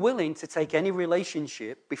 are you willing to take any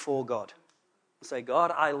relationship before God? Say,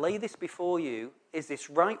 God, I lay this before you. Is this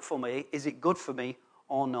right for me? Is it good for me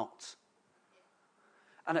or not?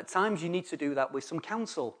 And at times you need to do that with some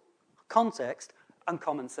counsel. context, and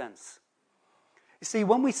common sense. You see,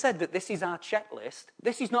 when we said that this is our checklist,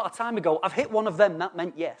 this is not a time ago, I've hit one of them, that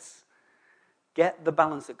meant yes. Get the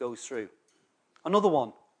balance that goes through. Another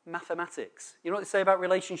one, mathematics. You know what they say about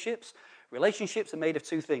relationships? Relationships are made of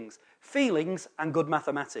two things, feelings and good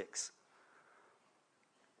mathematics.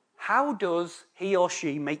 How does he or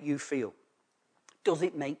she make you feel? Does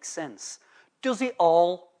it make sense? Does it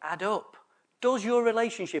all add up? Does your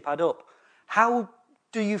relationship add up? How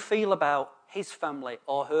do you feel about his family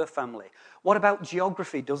or her family? What about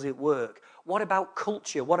geography? Does it work? What about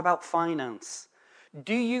culture? What about finance?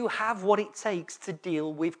 Do you have what it takes to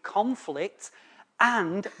deal with conflict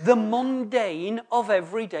and the mundane of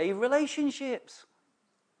everyday relationships?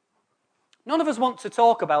 None of us want to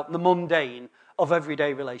talk about the mundane of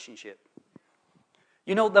everyday relationship.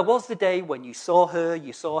 You know, there was the day when you saw her,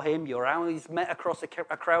 you saw him, your eyes met across a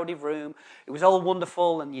crowded room. It was all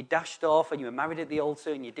wonderful, and you dashed off, and you were married at the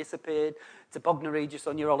altar, and you disappeared to Bognor Regis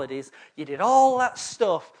on your holidays. You did all that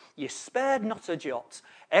stuff. You spared not a jot.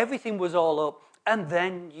 Everything was all up, and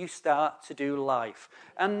then you start to do life.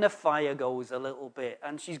 And the fire goes a little bit,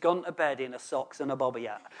 and she's gone to bed in her socks and a bobby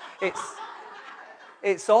hat.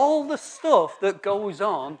 It's all the stuff that goes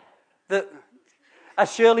on that...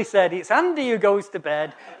 As Shirley said, it's Andy who goes to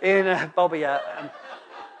bed in a bobby hat.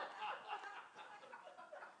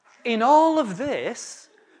 In all of this,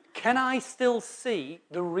 can I still see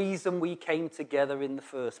the reason we came together in the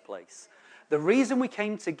first place? The reason we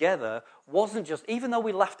came together wasn't just, even though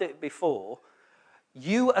we laughed at it before,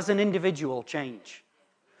 you as an individual change.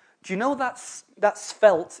 Do you know that's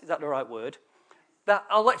felt, is that the right word? That,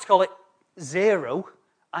 let's call it 0.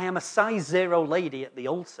 I am a size 0 lady at the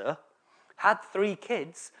altar. Had 3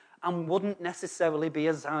 kids, and wouldn't necessarily be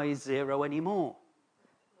a size 0 anymore.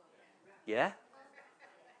 Yeah?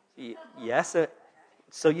 Yes,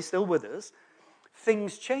 so you're still with us.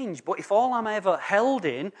 Things change, but if all I'm ever held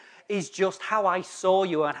in is just how I saw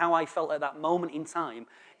you and how I felt at that moment in time,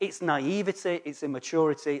 it's naivety, it's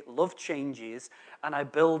immaturity, love changes, and I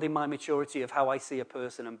build in my maturity of how I see a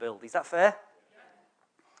person and build. Is that fair?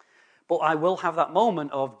 But I will have that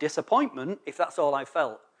moment of disappointment if that's all I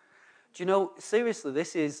felt. Do you know, seriously,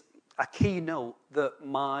 this is a keynote that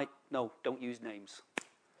no, don't use names.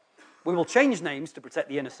 We will change names to protect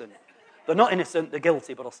the innocent. They're not innocent, they're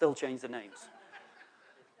guilty, but I'll still change the names.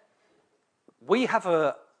 We have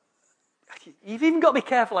you've even got to be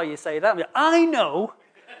careful how you say that. I know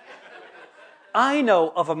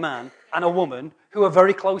of a man and a woman who are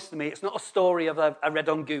very close to me. It's not a story I read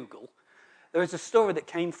on Google. There is a story that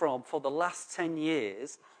came from, for the last 10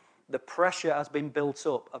 years, the pressure has been built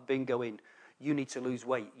up of being going, you need to lose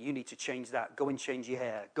weight, you need to change that, go and change your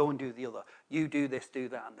hair, go and do the other, you do this, do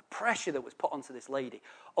that. And the pressure that was put onto this lady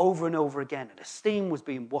over and over again, and the steam was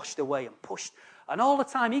being washed away and pushed. And all the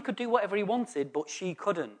time, he could do whatever he wanted, but she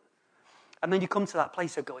couldn't. And then you come to that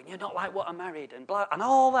place of going, you're not like what I married, and blah, and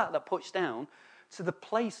all that pushed down to the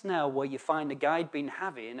place now where you find the guy had been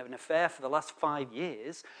having an affair for the last 5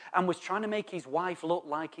 years and was trying to make his wife look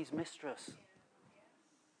like his mistress.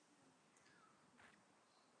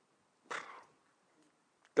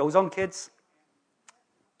 Goes on, kids.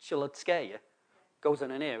 Shall it scare you? Goes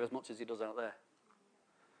on in here as much as he does out there.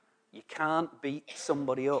 You can't beat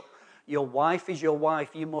somebody up. Your wife is your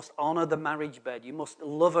wife. You must honor the marriage bed. You must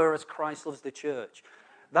love her as Christ loves the church.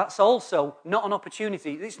 That's also not an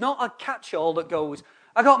opportunity. It's not a catch-all that goes,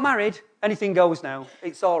 I got married, anything goes now.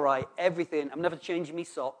 It's all right, everything. I'm never changing my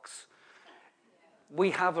socks.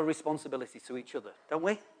 We have a responsibility to each other, don't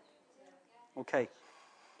we? Okay.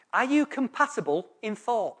 Are you compatible in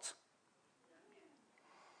thought?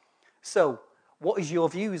 So, what is your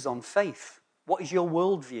views on faith? What is your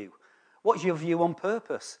worldview? What's your view on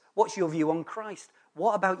purpose? What's your view on Christ?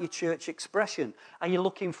 What about your church expression? Are you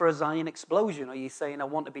looking for a Zion explosion? Are you saying, I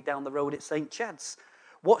want to be down the road at St. Chad's?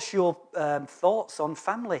 What's your thoughts on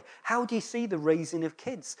family? How do you see the raising of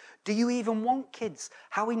kids? Do you even want kids?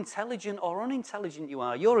 How intelligent or unintelligent you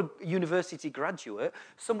are? You're a university graduate.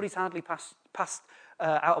 Somebody's hardly passed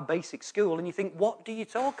out of basic school, and you think, what do you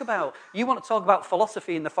talk about? You want to talk about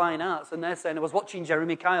philosophy and the fine arts, and they're saying, I was watching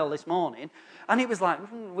Jeremy Kyle this morning, and it was like,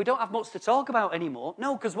 we don't have much to talk about anymore.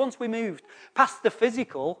 No, because once we moved past the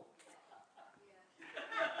physical,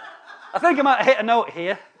 I think I might hit a note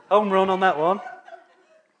here. Home run on that one.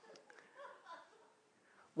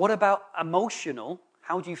 What about emotional?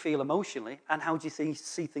 How do you feel emotionally? And how do you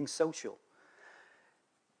see things social?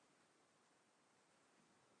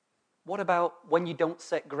 What about when you don't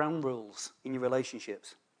set ground rules in your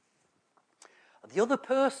relationships? The other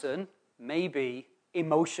person may be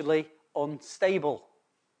emotionally unstable.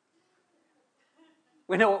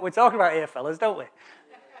 We know what we're talking about here, fellas, don't we?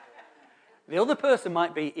 The other person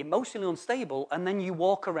might be emotionally unstable, and then you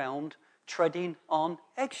walk around treading on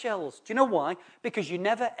eggshells. Do you know why? Because you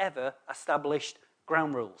never, ever established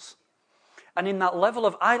ground rules. And in that level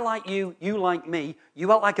of, I like you, you like me,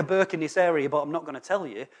 you act like a Burke in this area, but I'm not going to tell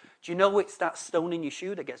you. Do you know it's that stone in your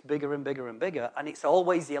shoe that gets bigger and bigger and bigger, and it's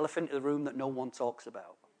always the elephant in the room that no one talks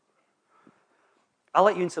about? I'll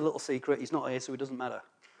let you into a little secret. He's not here, so it doesn't matter.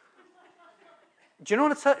 Do you know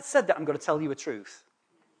what I said that I'm going to tell you a truth?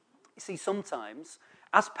 You see, sometimes,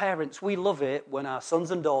 as parents, we love it when our sons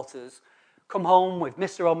and daughters come home with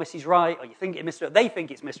Mr. or Mrs. Right, or they think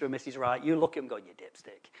it's Mr. or Mrs. Right. You look at them and go, you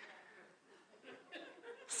dipstick.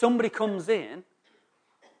 Somebody comes in,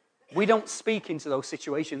 we don't speak into those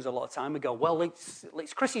situations a lot of time. We go, well, it's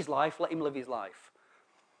Chris's life, let him live his life.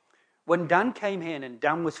 When Dan came in and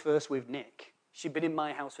Dan was first with Nick, she'd been in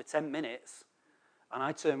my house for 10 minutes, and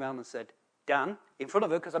I turned around and said, Dan, in front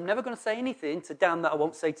of her, because I'm never going to say anything to Dan that I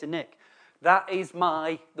won't say to Nick. That is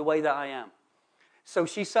the way that I am. So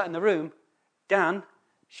she sat in the room, Dan,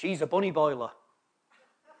 she's a bunny boiler.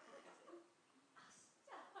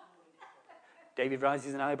 David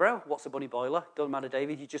raises an eyebrow. What's a bunny boiler? Doesn't matter,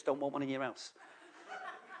 David, you just don't want one in your house.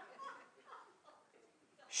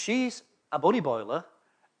 She's a bunny boiler,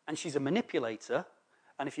 and she's a manipulator.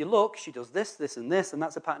 And if you look, she does this, this, and this, and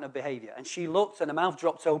that's a pattern of behavior. And she looked, and her mouth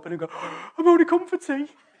dropped open and goes, I've only come for tea.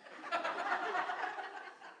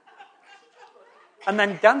 And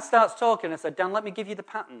then Dan starts talking. I said, Dan, let me give you the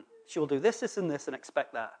pattern. She will do this, this, and this, and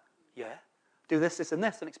expect that. Yeah. Do this, this, and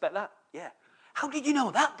this, and expect that. Yeah. How did you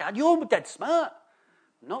know that, Dad? You're dead smart.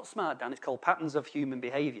 Not smart, Dan. It's called patterns of human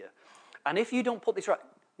behavior. And if you don't put this right,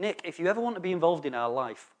 Nick, if you ever want to be involved in our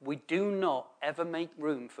life, we do not ever make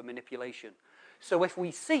room for manipulation. So if we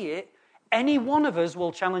see it, any one of us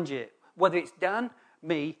will challenge it. Whether it's Dan,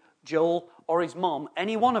 me, Joel, or his mom,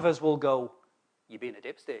 any one of us will go, you're being a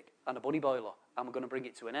dipstick and a bunny boiler, and we're going to bring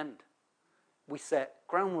it to an end. We set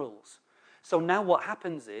ground rules. So now what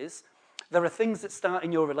happens is, there are things that start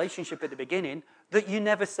in your relationship at the beginning that you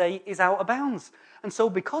never say is out of bounds. And so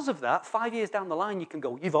because of that, 5 years down the line, you can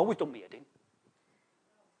go, you've always done me head in.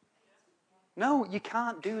 No, you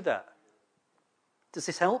can't do that. Does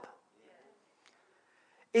this help?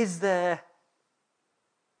 Is there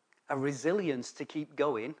a resilience to keep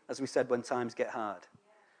going, as we said, when times get hard?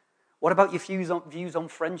 What about your views on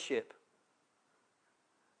friendship?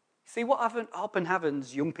 See, what often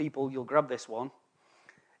happens, young people, you'll grab this one,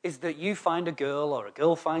 is that you find a girl or a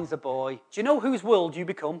girl finds a boy. Do you know whose world you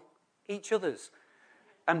become? Each other's.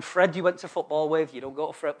 And Fred you went to football with, you don't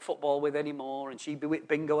go to football with anymore, and she'd be with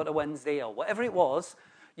bingo at a Wednesday or whatever it was.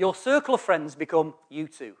 Your circle of friends become you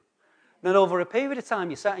two. Then over a period of time,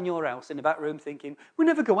 you sat in your house in the back room thinking, we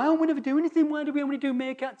never go out, we never do anything, why do we only do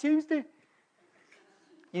Meerkat Tuesday?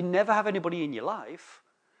 You never have anybody in your life.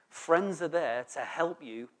 Friends are there to help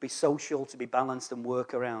you be social, to be balanced and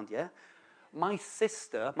work around, yeah? My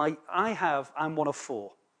sister, I'm one of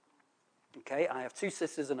four. Okay, I have two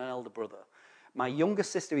sisters and an elder brother. My younger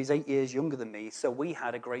sister is 8 years younger than me, so we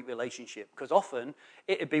had a great relationship. Because often,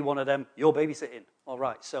 it'd be one of them, you're babysitting. All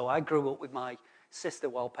right, so I grew up with my sister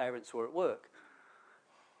while parents were at work.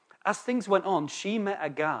 As things went on, she met a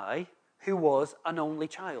guy who was an only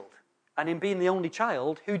child. And in being the only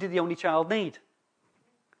child, who did the only child need?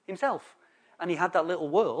 Himself. And he had that little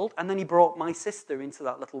world, and then he brought my sister into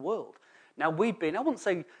that little world. Now, we've been, I wouldn't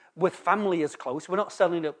say with family as close. We're not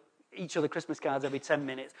selling up each other Christmas cards every 10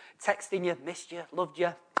 minutes, texting you, missed you, loved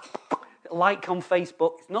you, like on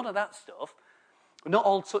Facebook. It's none of that stuff. We're not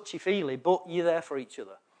all touchy-feely, but you're there for each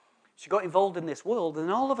other. She got involved in this world, and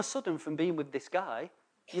all of a sudden, from being with this guy,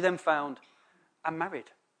 you then found, I'm married.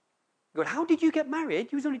 You go, how did you get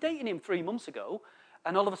married? You was only dating him 3 months ago.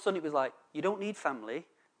 And all of a sudden, it was like, you don't need family,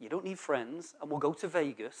 you don't need friends, and we'll go to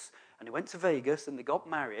Vegas. And they went to Vegas, and they got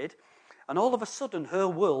married. And all of a sudden, her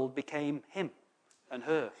world became him and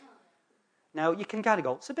her. Now, you can kind of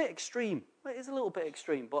go, it's a bit extreme. It is a little bit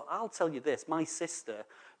extreme, but I'll tell you this. My sister,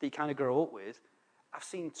 that you kind of grow up with, I've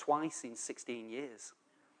seen twice in 16 years.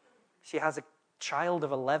 She has a child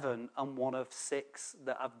of 11 and one of 6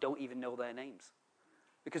 that I don't even know their names.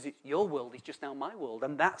 Because your world is just now my world,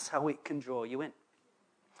 and that's how it can draw you in.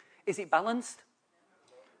 Is it balanced?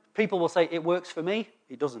 People will say, it works for me.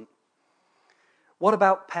 It doesn't. What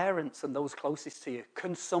about parents and those closest to you?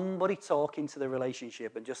 Can somebody talk into the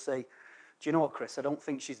relationship and just say, do you know what, Chris, I don't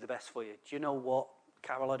think she's the best for you. Do you know what,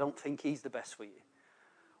 Carol, I don't think he's the best for you.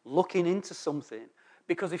 Looking into something.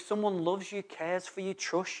 Because if someone loves you, cares for you,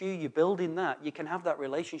 trusts you, you're building that, you can have that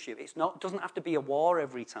relationship. It doesn't have to be a war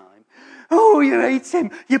every time. Oh, you hate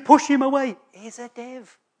him. You push him away. He's a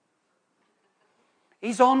div.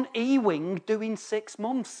 He's on E-Wing doing 6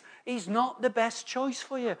 months. He's not the best choice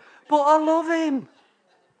for you. But I love him.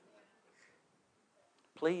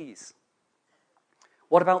 Please.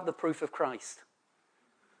 What about the proof of Christ?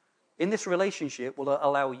 In this relationship, will it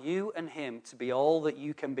allow you and him to be all that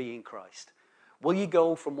you can be in Christ? Will you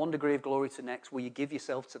go from one degree of glory to the next? Will you give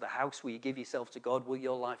yourself to the house? Will you give yourself to God? Will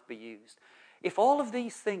your life be used? If all of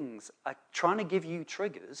these things are trying to give you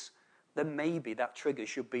triggers, then maybe that trigger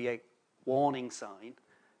should be a warning sign,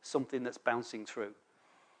 something that's bouncing through.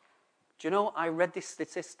 Do you know, I read this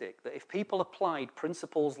statistic that if people applied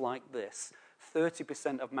principles like this,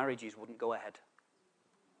 30% of marriages wouldn't go ahead.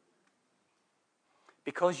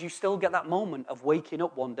 Because you still get that moment of waking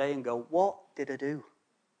up one day and go, what did I do?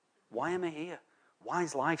 Why am I here? Why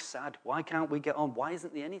is life sad? Why can't we get on? Why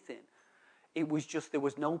isn't there anything? It was just there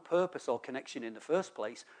was no purpose or connection in the first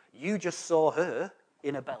place. You just saw her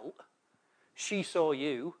in a belt. She saw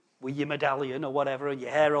you with your medallion or whatever and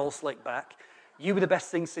your hair all slicked back. You were the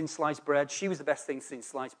best thing since sliced bread. She was the best thing since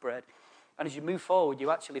sliced bread. And as you move forward,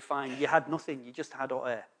 you actually find you had nothing. You just had hot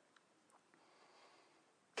air.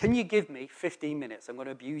 Can you give me 15 minutes? I'm going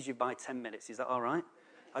to abuse you by 10 minutes. Is that all right?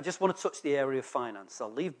 I just want to touch the area of finance.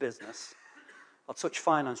 I'll leave business. I'll touch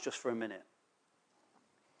finance just for a minute.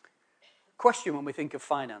 Question when we think of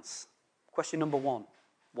finance. Question number 1.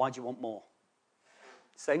 Why do you want more?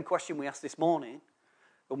 Same question we asked this morning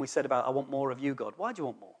when we said about, I want more of you, God. Why do you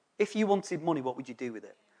want more? If you wanted money, what would you do with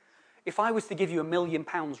it? If I was to give you £1 million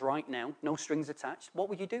right now, no strings attached, what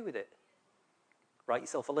would you do with it? Write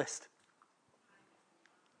yourself a list.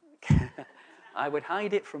 I would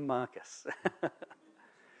hide it from Marcus. Do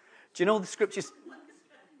you know the scriptures?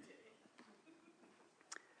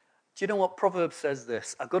 Do you know what Proverbs says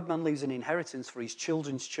this? A good man leaves an inheritance for his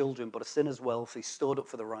children's children, but a sinner's wealth is stored up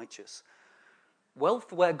for the righteous.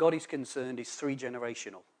 Wealth where God is concerned is 3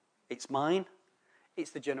 generational. It's mine,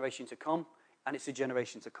 it's the generation to come, and it's the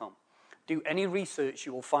generation to come. Do any research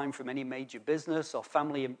you will find from any major business or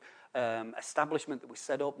family establishment that was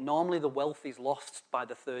set up, normally the wealth is lost by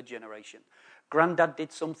the 3rd generation. Granddad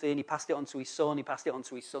did something, he passed it on to his son, he passed it on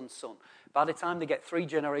to his son's son. By the time they get 3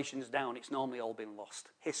 generations down, it's normally all been lost.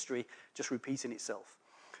 History just repeating itself.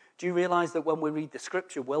 Do you realize that when we read the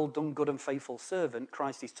scripture, well done, good and faithful servant,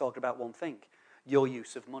 Christ is talking about one thing, your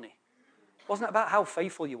use of money. It wasn't about how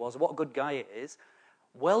faithful you was or what a good guy it is.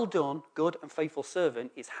 Well done, good and faithful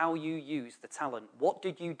servant is how you use the talent. What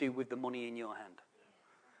did you do with the money in your hand?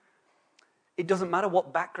 It doesn't matter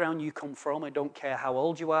what background you come from. I don't care how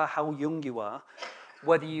old you are, how young you are,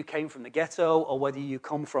 whether you came from the ghetto or whether you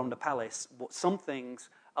come from the palace. But some things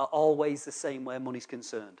are always the same where money's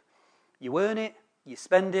concerned. You earn it, you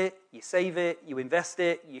spend it, you save it, you invest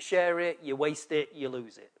it, you share it, you waste it, you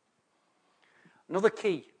lose it. Another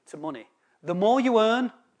key to money. The more you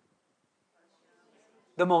earn,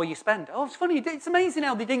 the more you spend. Oh, it's funny. It's amazing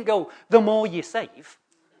how they didn't go, the more you save.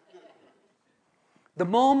 The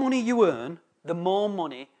more money you earn, the more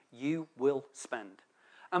money you will spend.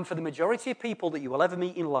 And for the majority of people that you will ever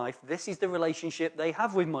meet in life, this is the relationship they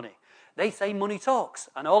have with money. They say money talks,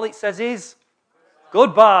 and all it says is,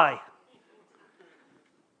 goodbye.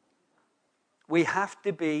 We have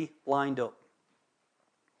to be lined up.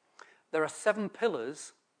 There are 7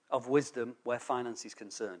 pillars of wisdom where finance is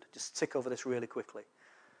concerned. Just tick over this really quickly.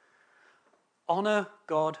 Honor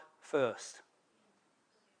God first.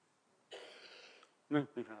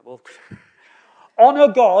 Honor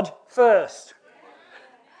God first.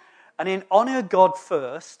 And in honor God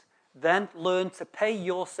first, then learn to pay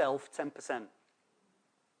yourself 10%.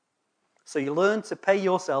 So you learn to pay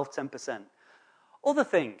yourself 10%. Other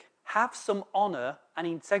thing, have some honor and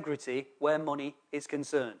integrity where money is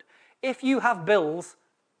concerned. If you have bills,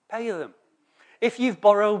 pay them. If you've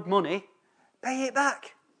borrowed money, pay it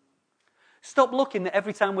back. Stop looking that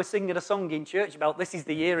every time we're singing a song in church about this is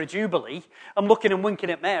the year of Jubilee, I'm looking and winking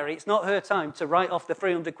at Mary. It's not her time to write off the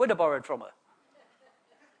 300 quid I borrowed from her.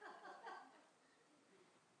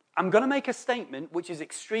 I'm going to make a statement which is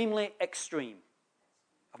extremely extreme.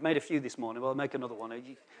 I've made a few this morning, but I'll make another one. If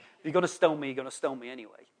you're going to stone me, you're going to stone me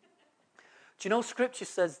anyway. Do you know Scripture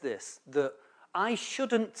says this, that I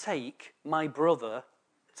shouldn't take my brother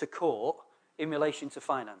to court in relation to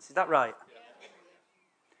finance? Is that right? Yeah.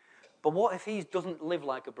 But what if he doesn't live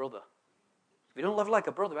like a brother? If he don't live like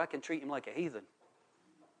a brother, I can treat him like a heathen.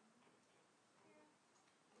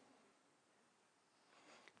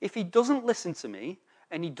 If he doesn't listen to me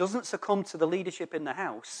and he doesn't succumb to the leadership in the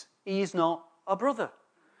house, he is not a brother.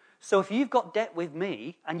 So if you've got debt with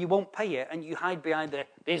me and you won't pay it and you hide behind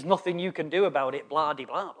there's nothing you can do about it, blah, de,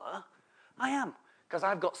 blah, blah, I am. Because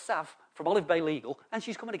I've got Sav from Olive Bay Legal and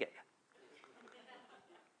she's coming to get you.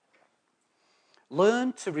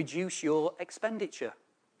 Learn to reduce your expenditure.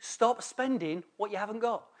 Stop spending what you haven't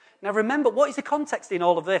got. Now remember, what is the context in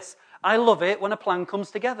all of this? I love it when a plan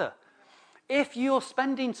comes together. If you're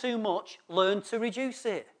spending too much, learn to reduce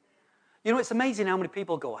it. You know, it's amazing how many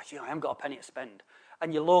people go, I haven't got a penny to spend.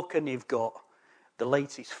 And you look and you've got the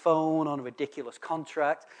latest phone on a ridiculous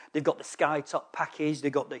contract. They've got the Skytop package.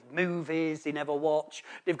 They've got the movies they never watch.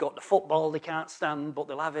 They've got the football they can't stand, but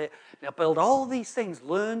they'll have it. They'll build all these things.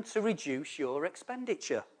 Learn to reduce your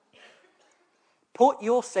expenditure. Put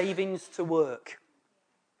your savings to work.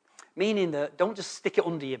 Meaning that don't just stick it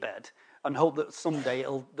under your bed and hope that someday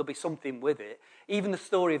there'll be something with it. Even the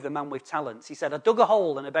story of the man with talents. He said, I dug a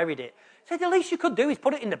hole and I buried it. He said, the least you could do is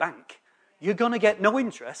put it in the bank. You're going to get no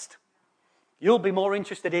interest. You'll be more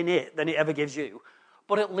interested in it than it ever gives you.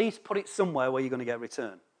 But at least put it somewhere where you're going to get a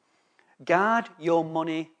return. Guard your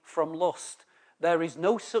money from lust. There is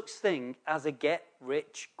no such thing as a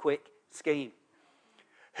get-rich-quick scheme.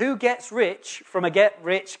 Who gets rich from a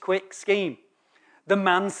get-rich-quick scheme? The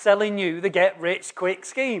man selling you the get-rich-quick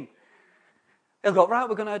scheme. He'll go, right,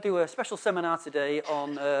 we're going to do a special seminar today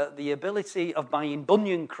on the ability of buying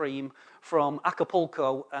bunion cream from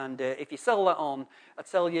Acapulco, and if you sell that on, I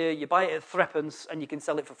tell you, you buy it at threepence and you can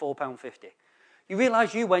sell it for £4.50. You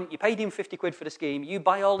realise you paid him 50 quid for the scheme, you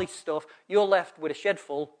buy all this stuff, you're left with a shed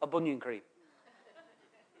full of bunion cream.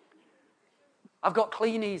 I've got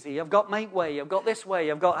Clean Easy, I've got Make Way, I've got This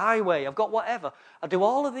Way, I've got Highway, I've got whatever. I do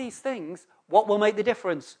all of these things. What will make the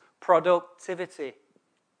difference? Productivity.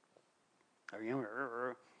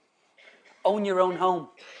 Own your own home.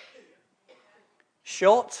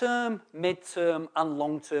 Short-term, mid-term, and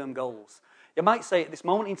long-term goals. You might say, at this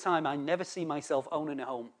moment in time, I never see myself owning a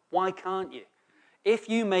home. Why can't you? If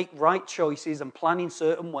you make right choices and plan in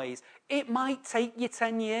certain ways, it might take you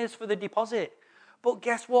 10 years for the deposit. But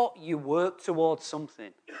guess what? You work towards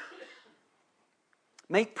something.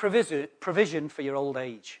 Make provision for your old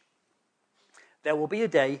age. There will be a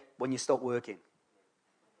day when you stop working.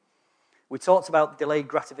 We talked about delayed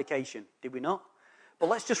gratification, did we not? But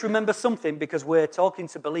let's just remember something, because we're talking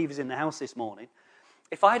to believers in the house this morning.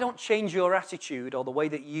 If I don't change your attitude or the way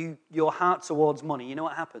that your heart towards money, you know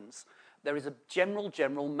what happens? There is a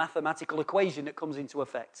general mathematical equation that comes into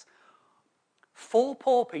effect. 4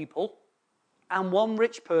 poor people and 1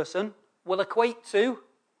 rich person will equate to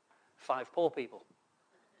 5 poor people.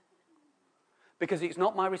 Because it's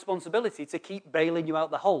not my responsibility to keep bailing you out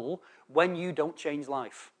the hole when you don't change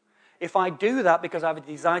life. If I do that because I have a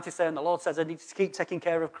desire to say, and the Lord says I need to keep taking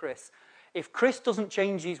care of Chris, if Chris doesn't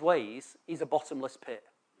change his ways, he's a bottomless pit.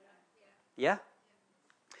 Yeah?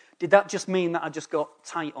 Did that just mean that I just got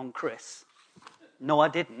tight on Chris? No, I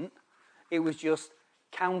didn't. It was just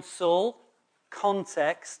counsel,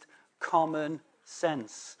 context, common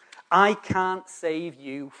sense. I can't save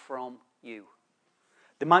you from you.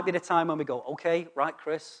 There might be the time when we go, okay, right,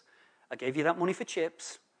 Chris, I gave you that money for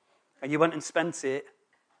chips, and you went and spent it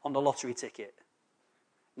on the lottery ticket.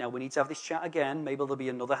 Now, we need to have this chat again. Maybe there'll be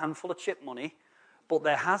another handful of chip money, but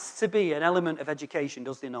there has to be an element of education,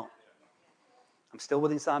 does there not? I'm still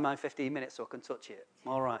within inside my 15 minutes, so I can touch it.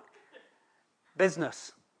 All right.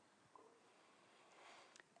 Business.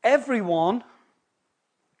 Everyone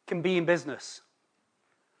can be in business,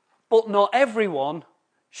 but not everyone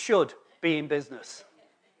should be in business.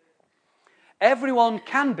 Everyone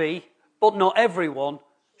can be, but not everyone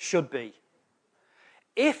should be.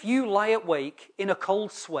 If you lie awake in a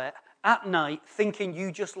cold sweat at night thinking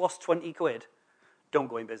you just lost 20 quid, don't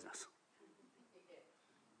go in business.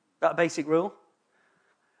 That basic rule?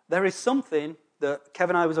 There is something that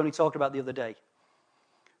Kevin and I was only talking about the other day.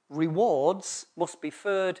 Rewards must be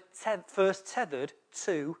first tethered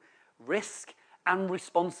to risk and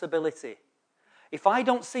responsibility. If I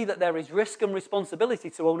don't see that there is risk and responsibility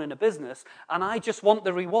to owning a business, and I just want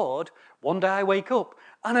the reward, one day I wake up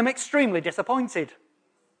and I'm extremely disappointed.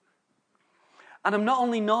 And I'm not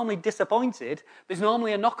only normally disappointed, there's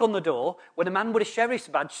normally a knock on the door with a man with a sheriff's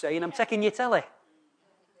badge saying, I'm taking your telly.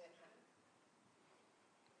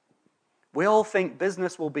 We all think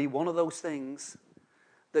business will be one of those things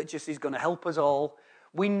that just is going to help us all.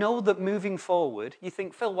 We know that moving forward, you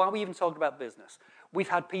think, Phil, why are we even talking about business? We've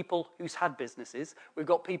had people who's had businesses. We've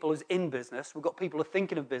got people who's in business. We've got people who are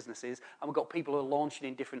thinking of businesses. And we've got people who are launching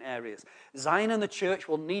in different areas. Zion and the church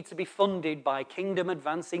will need to be funded by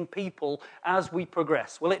kingdom-advancing people as we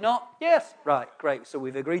progress. Will it not? Yes. Right, great. So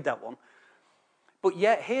we've agreed that one. But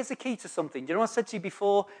yet, here's the key to something. Do you know what I said to you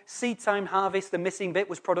before? Seed time, harvest, the missing bit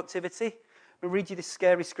was productivity. Let me read you this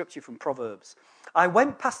scary scripture from Proverbs. I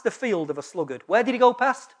went past the field of a sluggard. Where did he go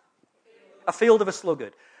past? A field of a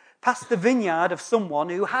sluggard. Past the vineyard of someone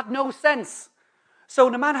who had no sense. So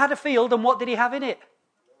the man had a field, and what did he have in it?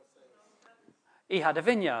 He had a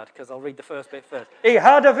vineyard, because I'll read the first bit first. He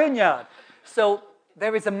had a vineyard. So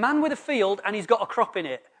there is a man with a field, and he's got a crop in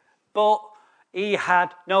it. But he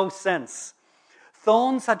had no sense.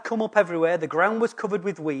 Thorns had come up everywhere, the ground was covered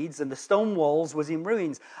with weeds, and the stone walls was in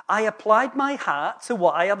ruins. I applied my heart to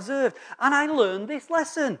what I observed, and I learned this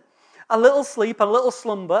lesson. A little sleep, a little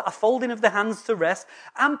slumber, a folding of the hands to rest,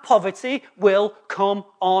 and poverty will come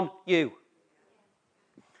on you.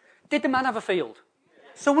 Did the man have a field?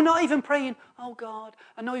 So we're not even praying, oh God,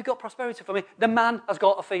 I know you've got prosperity for me. The man has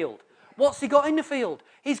got a field. What's he got in the field?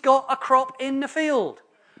 He's got a crop in the field.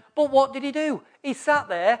 But what did he do? He sat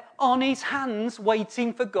there on his hands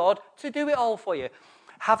waiting for God to do it all for you.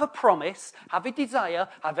 Have a promise, have a desire,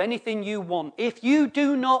 have anything you want. If you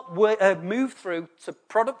do not move through to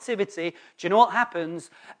productivity, do you know what happens?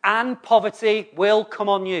 And poverty will come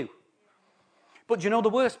on you. But do you know the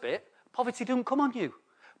worst bit? Poverty doesn't come on you.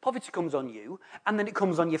 Poverty comes on you, and then it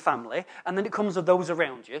comes on your family, and then it comes to those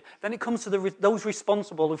around you, then it comes to those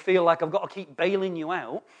responsible who feel like I've got to keep bailing you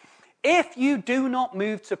out. If you do not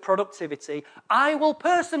move to productivity, I will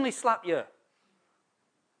personally slap you.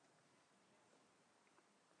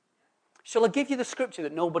 Shall I give you the scripture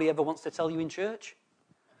that nobody ever wants to tell you in church?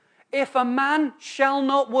 If a man shall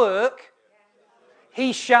not work,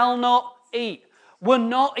 he shall not eat. We're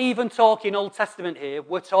not even talking Old Testament here.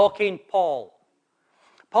 We're talking Paul.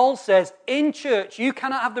 Paul says, in church, you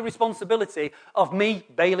cannot have the responsibility of me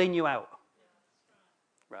bailing you out.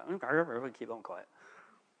 Right, keep on quiet.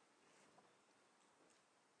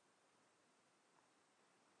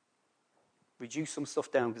 Reduce some stuff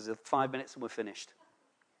down because it's 5 minutes and we're finished.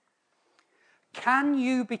 Can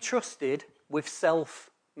you be trusted with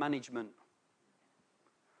self-management?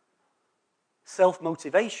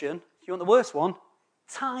 Self-motivation, if you want the worst one,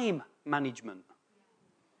 time management.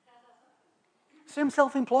 So I'm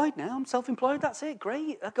self-employed now. I'm self-employed, that's it,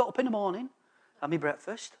 great. I got up in the morning, had my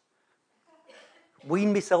breakfast,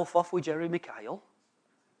 weaned myself off with Jerry Mikhail,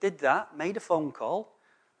 did that, made a phone call,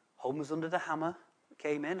 home was under the hammer,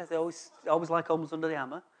 came in, I always like homes under the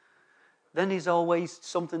hammer. Then there's always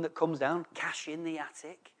something that comes down, cash in the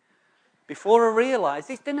attic. Before I realise,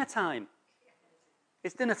 it's dinner time.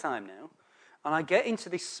 It's dinner time now. And I get into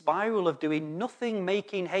this spiral of doing nothing,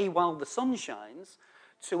 making hay while the sun shines,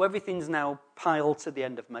 to everything's now piled to the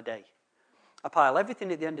end of my day. I pile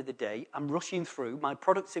everything at the end of the day. I'm rushing through. My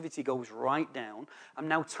productivity goes right down. I'm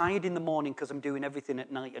now tired in the morning because I'm doing everything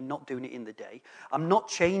at night and not doing it in the day. I'm not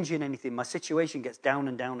changing anything. My situation gets down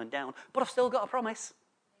and down and down, but I've still got a promise.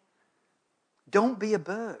 Don't be a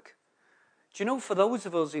Burke. Do you know, for those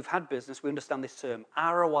of us who've had business, we understand this term,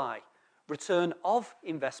 ROI, return of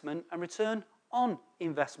investment and return on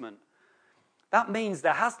investment. That means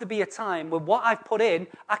there has to be a time when what I've put in,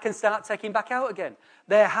 I can start taking back out again.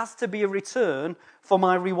 There has to be a return for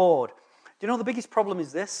my reward. Do you know the biggest problem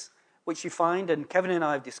is this, which you find, and Kevin and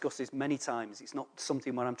I have discussed this many times, it's not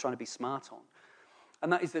something where I'm trying to be smart on,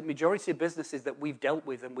 and that is the majority of businesses that we've dealt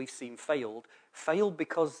with and we've seen failed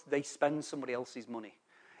because they spend somebody else's money.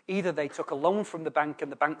 Either they took a loan from the bank and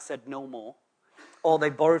the bank said no more, or they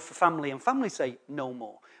borrowed for family and family say no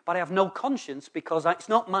more. But I have no conscience because it's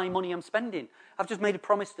not my money I'm spending. I've just made a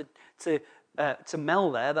promise to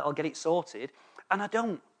Mel there that I'll get it sorted, and I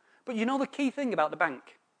don't. But you know the key thing about the bank?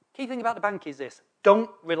 Key thing about the bank is this: don't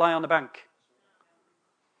rely on the bank.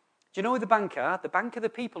 Do you know who the bank are? The bank are the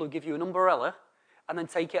people who give you an umbrella and then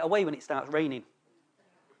take it away when it starts raining.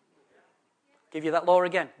 Give you that law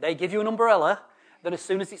again. They give you an umbrella, then as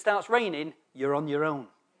soon as it starts raining, you're on your own.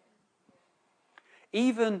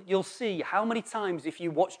 Even you'll see how many times if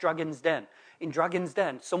you watch Dragon's Den, in Dragon's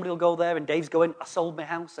Den, somebody will go there and Dave's going, I sold my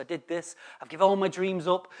house, I did this, I've given all my dreams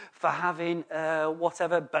up for having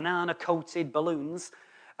banana-coated balloons.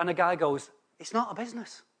 And a guy goes, it's not a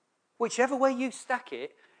business. Whichever way you stack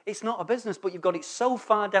it, it's not a business, but you've got it so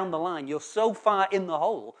far down the line, you're so far in the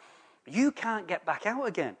hole, you can't get back out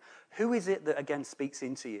again. Who is it that again speaks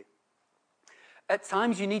into you? At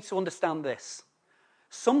times you need to understand this.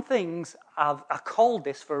 Some things are called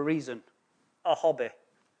this for a reason. A hobby.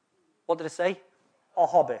 What did I say? A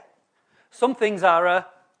hobby. Some things are a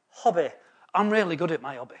hobby. I'm really good at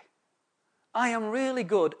my hobby. I am really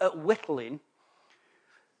good at whittling.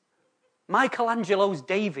 Michelangelo's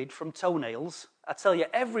David from Toenails, I tell you,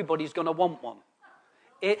 everybody's going to want one.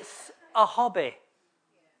 It's a hobby.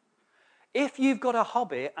 If you've got a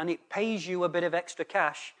hobby and it pays you a bit of extra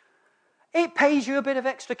cash, it pays you a bit of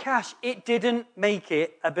extra cash. It didn't make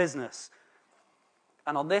it a business.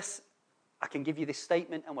 And on this, I can give you this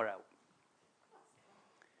statement and we're out.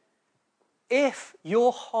 If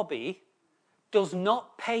your hobby does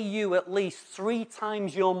not pay you at least 3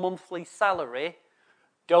 times your monthly salary,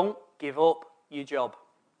 don't give up your job.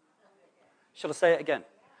 Shall I say it again?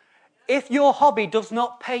 If your hobby does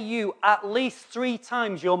not pay you at least 3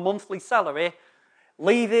 times your monthly salary,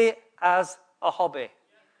 leave it as a hobby.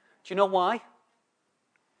 Do you know why?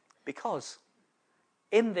 Because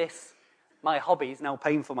in this, my hobby is now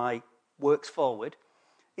paying for my works forward,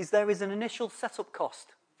 there is an initial setup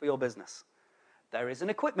cost for your business. There is an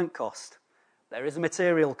equipment cost. There is a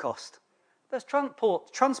material cost. There's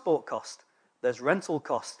transport cost. There's rental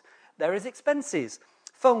cost. There is expenses,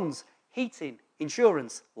 phones, heating,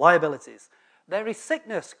 insurance, liabilities. There is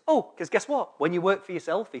sickness. Oh, because guess what? When you work for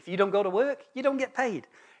yourself, if you don't go to work, you don't get paid.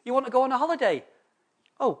 You want to go on a holiday.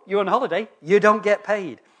 Oh, you're on a holiday, you don't get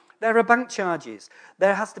paid. There are bank charges.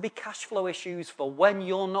 There has to be cash flow issues for when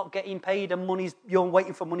you're not getting paid and you're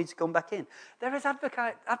waiting for money to come back in. There is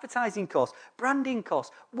advertising costs, branding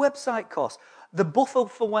costs, website costs, the buffer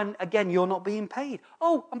for when, again, you're not being paid.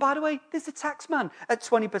 Oh, and by the way, there's a tax man at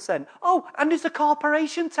 20%. Oh, and there's a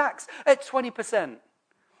corporation tax at 20%.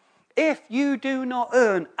 If you do not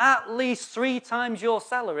earn at least 3 times your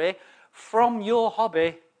salary from your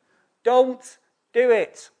hobby, don't do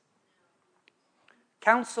it.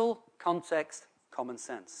 Counsel, context, common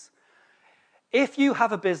sense. If you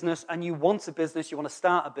have a business and you want a business, you want to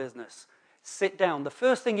start a business, sit down. The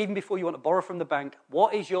first thing, even before you want to borrow from the bank,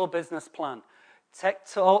 what is your business plan?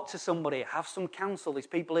 Talk to somebody, have some counsel. There's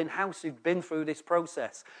people in-house who've been through this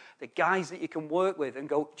process. The guys that you can work with and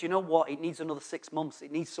go, do you know what? It needs another 6 months.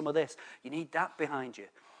 It needs some of this. You need that behind you.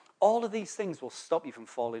 All of these things will stop you from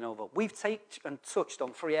falling over. We've touched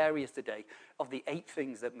on 3 areas today of the 8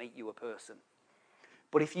 things that make you a person.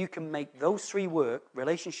 But if you can make those 3 work,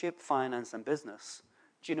 relationship, finance, and business,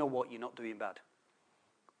 do you know what? You're not doing bad.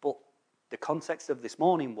 But the context of this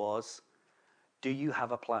morning was, do you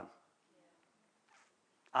have a plan?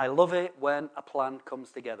 I love it when a plan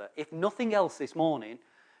comes together. If nothing else this morning,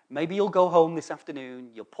 maybe you'll go home this afternoon,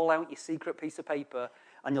 you'll pull out your secret piece of paper,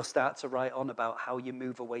 and you'll start to write on about how you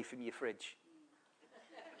move away from your fridge.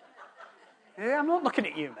 Yeah, I'm not looking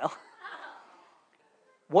at you, Mel.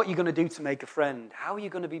 What you're going to do to make a friend, how are you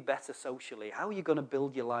going to be better socially, how are you going to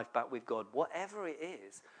build your life back with God, whatever it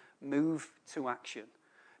is, move to action.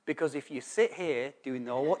 Because if you sit here doing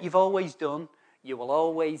what you've always done, you will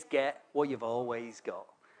always get what you've always got.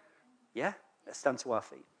 Yeah? Let's stand to our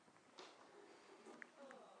feet.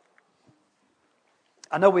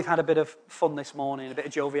 I know we've had a bit of fun this morning, a bit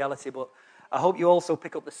of joviality, but I hope you also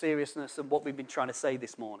pick up the seriousness of what we've been trying to say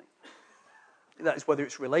this morning. That is whether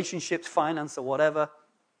it's relationships, finance, or whatever.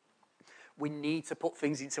 We need to put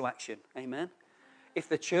things into action. Amen? If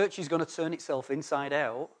the church is going to turn itself inside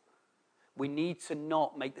out, we need to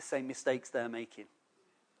not make the same mistakes they're making.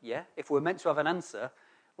 Yeah? If we're meant to have an answer,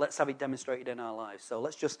 let's have it demonstrated in our lives. So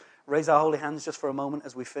let's just raise our holy hands just for a moment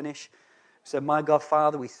as we finish. So, my God,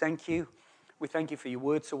 Father, we thank you. We thank you for your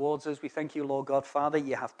word towards us. We thank you, Lord God, Father,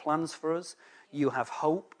 you have plans for us. You have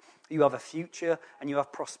hope. You have a future. And you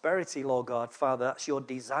have prosperity, Lord God, Father. That's your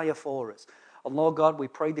desire for us. And Lord God, we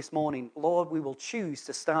pray this morning, Lord, we will choose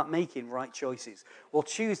to start making right choices. We'll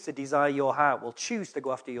choose to desire your heart. We'll choose to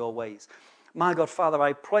go after your ways. My God, Father,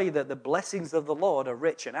 I pray that the blessings of the Lord are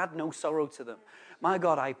rich and add no sorrow to them. My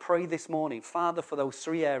God, I pray this morning, Father, for those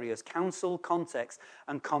 3 areas, counsel, context,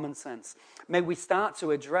 and common sense. May we start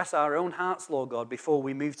to address our own hearts, Lord God, before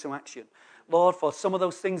we move to action. Lord, for some of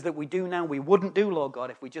those things that we do now, we wouldn't do, Lord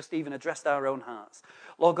God, if we just even addressed our own hearts.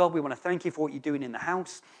 Lord God, we want to thank you for what you're doing in the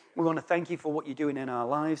house. We want to thank you for what you're doing in our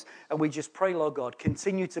lives. And we just pray, Lord God,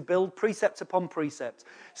 continue to build precept upon precept,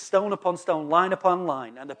 stone upon stone, line upon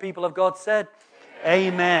line. And the people of God said,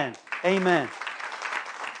 Amen. Amen. Amen.